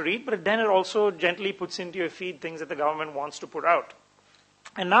you want to read, but then it also gently puts into your feed things that the government wants to put out.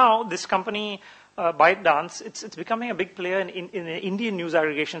 And now this company, ByteDance, it's becoming a big player in the Indian news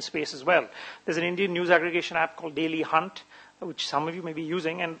aggregation space as well. There's an Indian news aggregation app called Daily Hunt, which some of you may be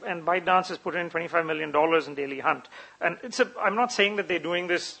using, and ByteDance has put in $25 million in Daily Hunt. And I'm not saying that they're doing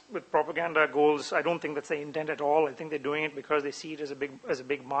this with propaganda goals. I don't think that's the intent at all. I think they're doing it because they see it as a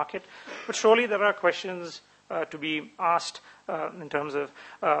big market. But surely there are questions to be asked in terms of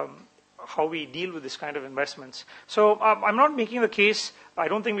how we deal with this kind of investments. So I'm not making the case. I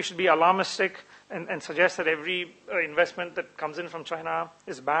don't think we should be alarmistic and suggest that every investment that comes in from China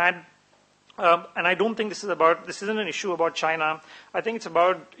is bad. And I don't think this isn't an issue about China. I think it's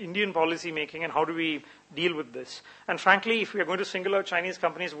about Indian policy making and how do we deal with this. And frankly, if we are going to single out Chinese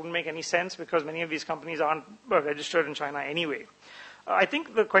companies, it wouldn't make any sense because many of these companies aren't registered in China anyway. I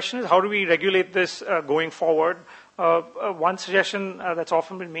think the question is how do we regulate this going forward? One suggestion that's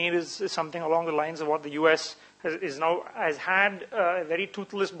often been made is something along the lines of what the U.S. has had a very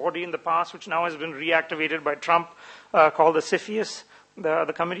toothless body in the past, which now has been reactivated by Trump, called the CFIUS,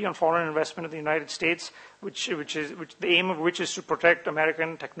 the Committee on Foreign Investment of the United States, which the aim of which is to protect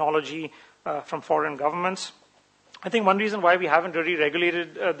American technology from foreign governments. I think one reason why we haven't really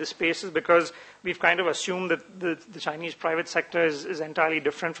regulated this space is because we've kind of assumed that the Chinese private sector is entirely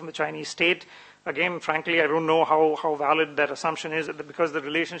different from the Chinese state. Again, frankly, I don't know how valid that assumption is because the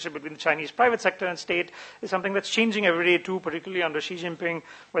relationship between the Chinese private sector and state is something that's changing every day too, particularly under Xi Jinping,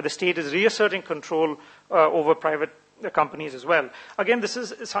 where the state is reasserting control over private companies as well. Again, this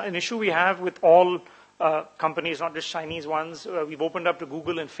is an issue we have with all companies, not just Chinese ones. We've opened up to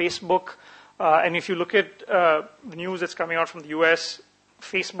Google and Facebook. And if you look at the news that's coming out from the US,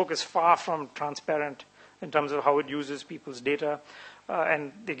 Facebook is far from transparent in terms of how it uses people's data.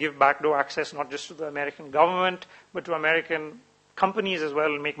 And they give backdoor access not just to the American government, but to American companies as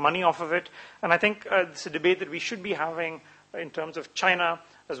well and make money off of it. And I think it's a debate that we should be having in terms of China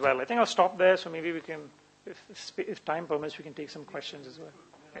as well. I think I'll stop there, so maybe we can, if time permits, we can take some questions as well.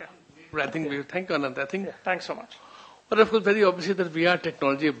 Yeah. I think we thank you, Ananth. Thanks so much. But of course, very obviously that we are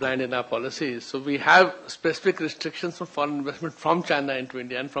technology blind in our policies. So we have specific restrictions for foreign investment from China into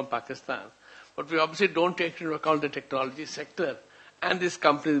India and from Pakistan. But we obviously don't take into account the technology sector and these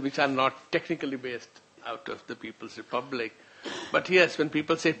companies which are not technically based out of the People's Republic. But yes, when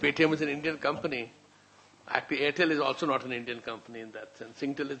people say Paytm is an Indian company, actually Airtel is also not an Indian company in that sense.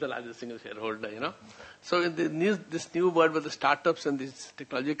 Singtel is the largest single shareholder, So in this new world with the startups and these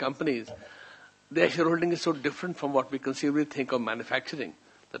technology companies, their shareholding is so different from what we conceivably think of manufacturing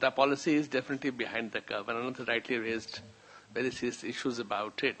that our policy is definitely behind the curve. And Ananth rightly raised very serious issues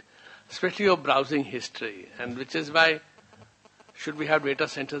about it, especially your browsing history, and which is why should we have data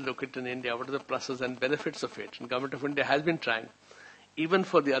centers located in India? What are the pluses and benefits of it? And Government of India has been trying, even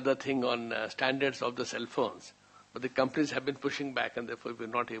for the other thing on standards of the cell phones. But the companies have been pushing back and therefore we're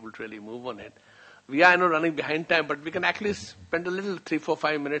not able to really move on it. We are running behind time, but we can actually spend a little 3, 4,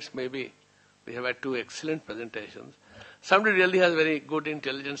 5 minutes maybe. We have had 2 excellent presentations. Somebody really has very good,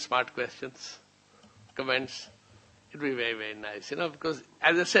 intelligent, smart questions, comments. It will be very, very nice, because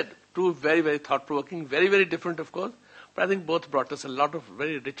as I said, 2 very, very thought-provoking, very, very different, of course. But I think both brought us a lot of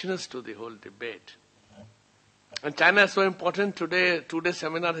very richness to the whole debate. And China is so important. Today, 2-day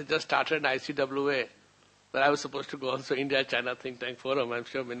seminar has just started in ICWA, where I was supposed to go also India-China Think Tank Forum. I'm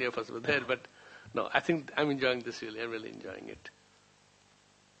sure many of us were there. But no, I think I'm enjoying this really. I'm really enjoying it.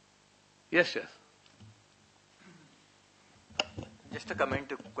 Yes. Just a comment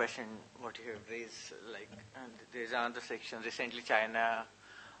to question what you have raised. There's another section. Recently, China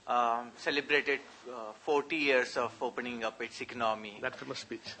celebrated 40 years of opening up its economy. That famous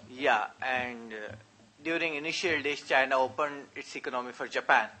speech. Yeah, and during initial days, China opened its economy for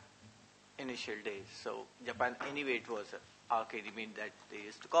Japan. Initial days. So Japan, anyway, it was an arcade that they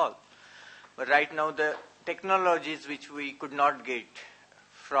used to call. But right now, the technologies which we could not get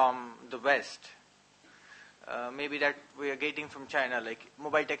from the West, maybe that we are getting from China, like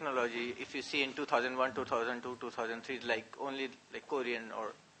mobile technology. If you see in 2001, 2002, 2003, only Korean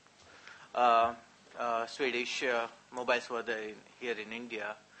or Swedish mobiles were there here in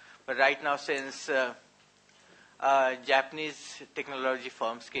India. But right now, since Japanese technology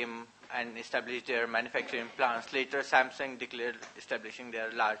firms came and established their manufacturing plants, later Samsung declared establishing their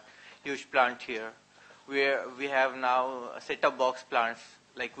huge plant here, where we have now set-top box plants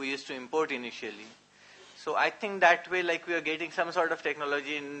like we used to import initially. So I think that way, like, we are getting some sort of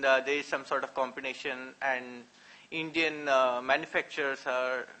technology, and there is some sort of competition, and Indian manufacturers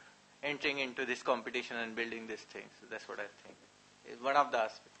are entering into this competition and building this thing. So that's what I think is one of the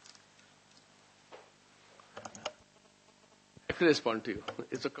aspects. I can respond to you.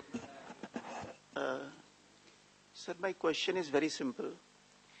 It's a Sir, my question is very simple.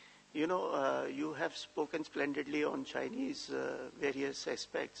 You know, you have spoken splendidly on Chinese various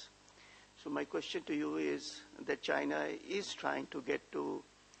aspects. So my question to you is that China is trying to get to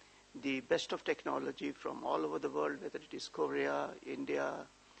the best of technology from all over the world, whether it is Korea, India,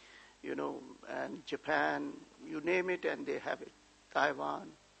 you know, and Japan, you name it, and they have it, Taiwan.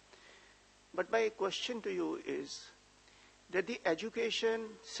 But my question to you is that the education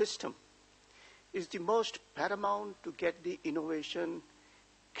system is the most paramount to get the innovation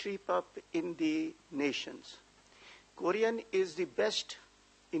creep up in the nations. Korean is the best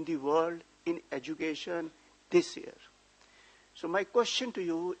in the world in education this year. So my question to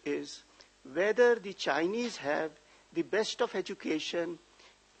you is whether the Chinese have the best of education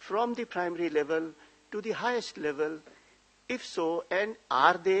from the primary level to the highest level. If so, and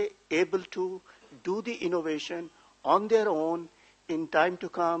are they able to do the innovation on their own in time to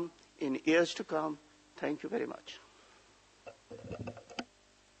come, in years to come? Thank you very much.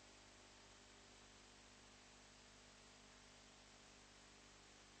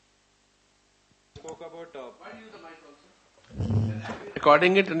 Spoke about.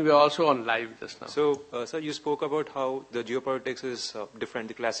 recording it, and we are also on live just now. So, sir, you spoke about how the geopolitics is different,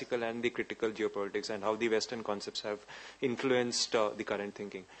 the classical and the critical geopolitics, and how the Western concepts have influenced the current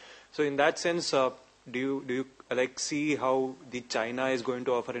thinking. So, in that sense, do you like see how the China is going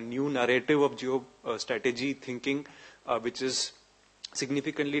to offer a new narrative of strategy thinking, which is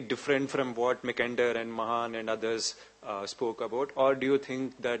significantly different from what Mackinder and Mahan and others spoke about? Or do you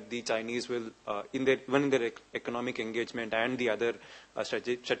think that the Chinese will, in their economic engagement and the other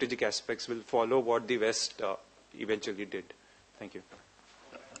strategic aspects, will follow what the West eventually did? Thank you.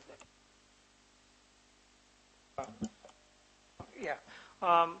 Yeah.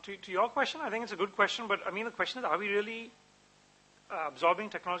 To your question, I think it's a good question, but I mean, the question is, are we really absorbing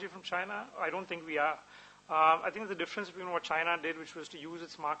technology from China? I don't think we are. I think the difference between what China did, which was to use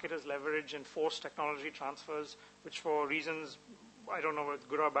its market as leverage and force technology transfers, which for reasons, I don't know whether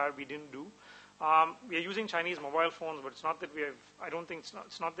good or bad, we didn't do. We are using Chinese mobile phones, but it's not that we have, I don't think,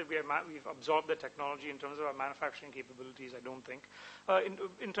 it's not that we've absorbed the technology in terms of our manufacturing capabilities, I don't think.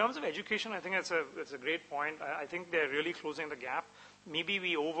 In terms of education, I think it's a great point. I think they're really closing the gap. Maybe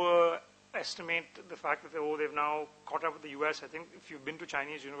we overestimate the fact that, they've now caught up with the US. I think if you've been to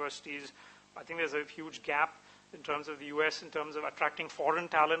Chinese universities, I think there's a huge gap in terms of the US, in terms of attracting foreign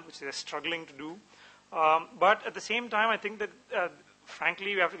talent, which they're struggling to do. But at the same time, I think that,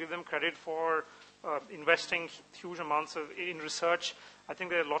 frankly, we have to give them credit for investing huge amounts in research. I think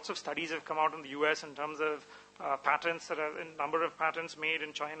there are lots of studies that have come out in the US in terms of patents that are, a number of patents made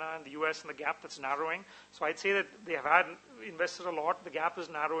in China and the US, and the gap that's narrowing. So I'd say that they have invested a lot. The gap is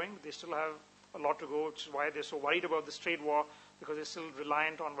narrowing. They still have a lot to go, which is why they're so worried about this trade war, because they're still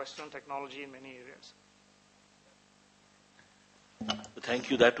reliant on Western technology in many areas. Thank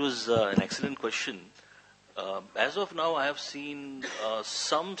you. That was an excellent question. As of now, I have seen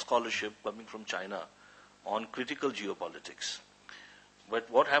some scholarship coming from China on critical geopolitics. But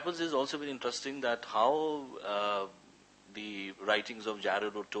what happens is also very interesting, that how the writings of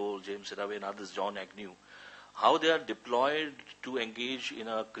Jared O'Toole, James Siraway and others, John Agnew, how they are deployed to engage in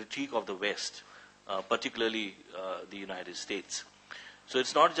a critique of the West, particularly the United States. So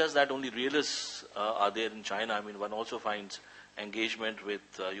it's not just that only realists are there in China. I mean, one also finds engagement with,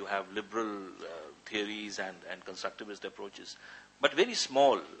 you have liberal theories and constructivist approaches, but very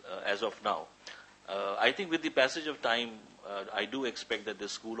small as of now. I think with the passage of time, I do expect that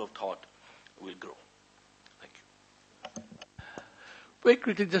this school of thought will grow. Thank you. Very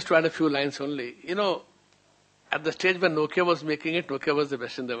quickly, just to add a few lines only. You know, at the stage when Nokia was making it, Nokia was the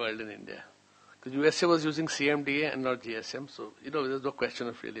best in the world in India. Because USA was using CMDA and not GSM, so, there's no question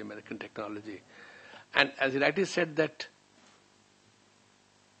of really American technology. And as you rightly said, that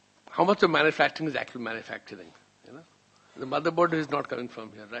how much of manufacturing is actual manufacturing, The motherboard is not coming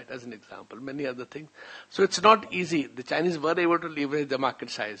from here, right, as an example. Many other things. So it's not easy. The Chinese were able to leverage the market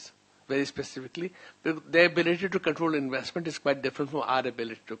size very specifically. But their ability to control investment is quite different from our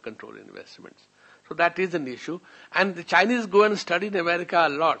ability to control investments. So that is an issue. And the Chinese go and study in America a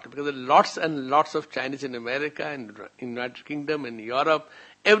lot, because there are lots and lots of Chinese in America, and in United Kingdom, in Europe.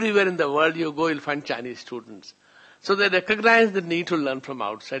 Everywhere in the world you go, you'll find Chinese students. So they recognize the need to learn from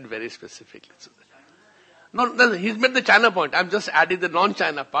outside very specifically. So No, he's made the China point. I'm just adding the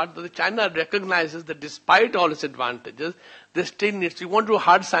non-China part. That China recognizes that despite all its advantages, there still needs, you want to do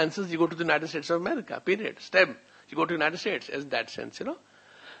hard sciences, you go to the United States of America, period. STEM, you go to the United States, in that sense, you know.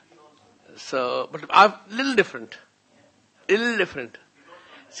 So, but a little different.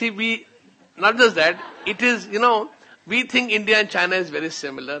 See, not just that, it is, you know, we think India and China is very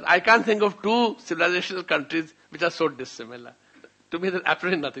similar. I can't think of two civilizational countries which are so dissimilar. To me, there's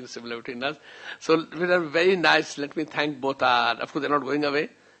absolutely nothing similar between us. So, we are very nice. Let me thank both our, of course, they're not going away. In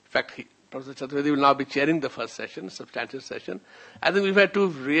fact, Professor Chaturvedi will now be chairing the first session, substantive session. I think we've had two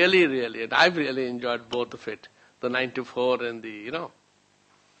really, and I've really enjoyed both of it. The 9 to 4 and the, you know.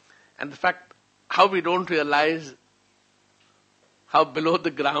 And the fact, how we don't realize how below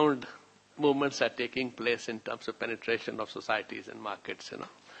the ground movements are taking place in terms of penetration of societies and markets, you know.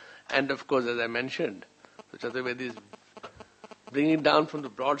 And of course, as I mentioned, Chaturvedi is bringing down from the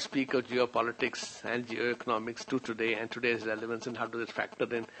broad speak of geopolitics and geoeconomics to today and today's relevance and how does it factor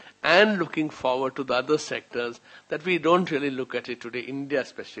in, and looking forward to the other sectors that we don't really look at it today, India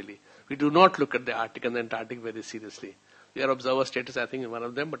especially. We do not look at the Arctic and the Antarctic very seriously. We are observer status, I think, in one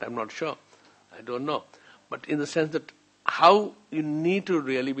of them, but I'm not sure. I don't know. But in the sense that how you need to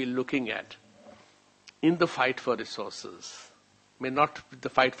really be looking at in the fight for resources, may not be the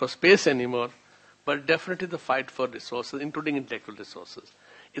fight for space anymore, but definitely the fight for resources, including intellectual resources.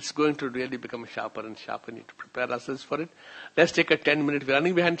 It's going to really become sharper and sharper. We need to prepare ourselves for it. Let's take a 10-minute. We're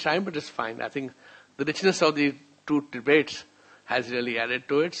running behind time, but it's fine. I think the richness of the two debates has really added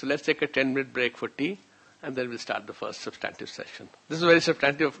to it. So let's take a 10-minute break for tea, and then we'll start the first substantive session. This is very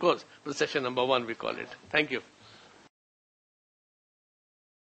substantive, of course, but session number 1, we call it. Thank you.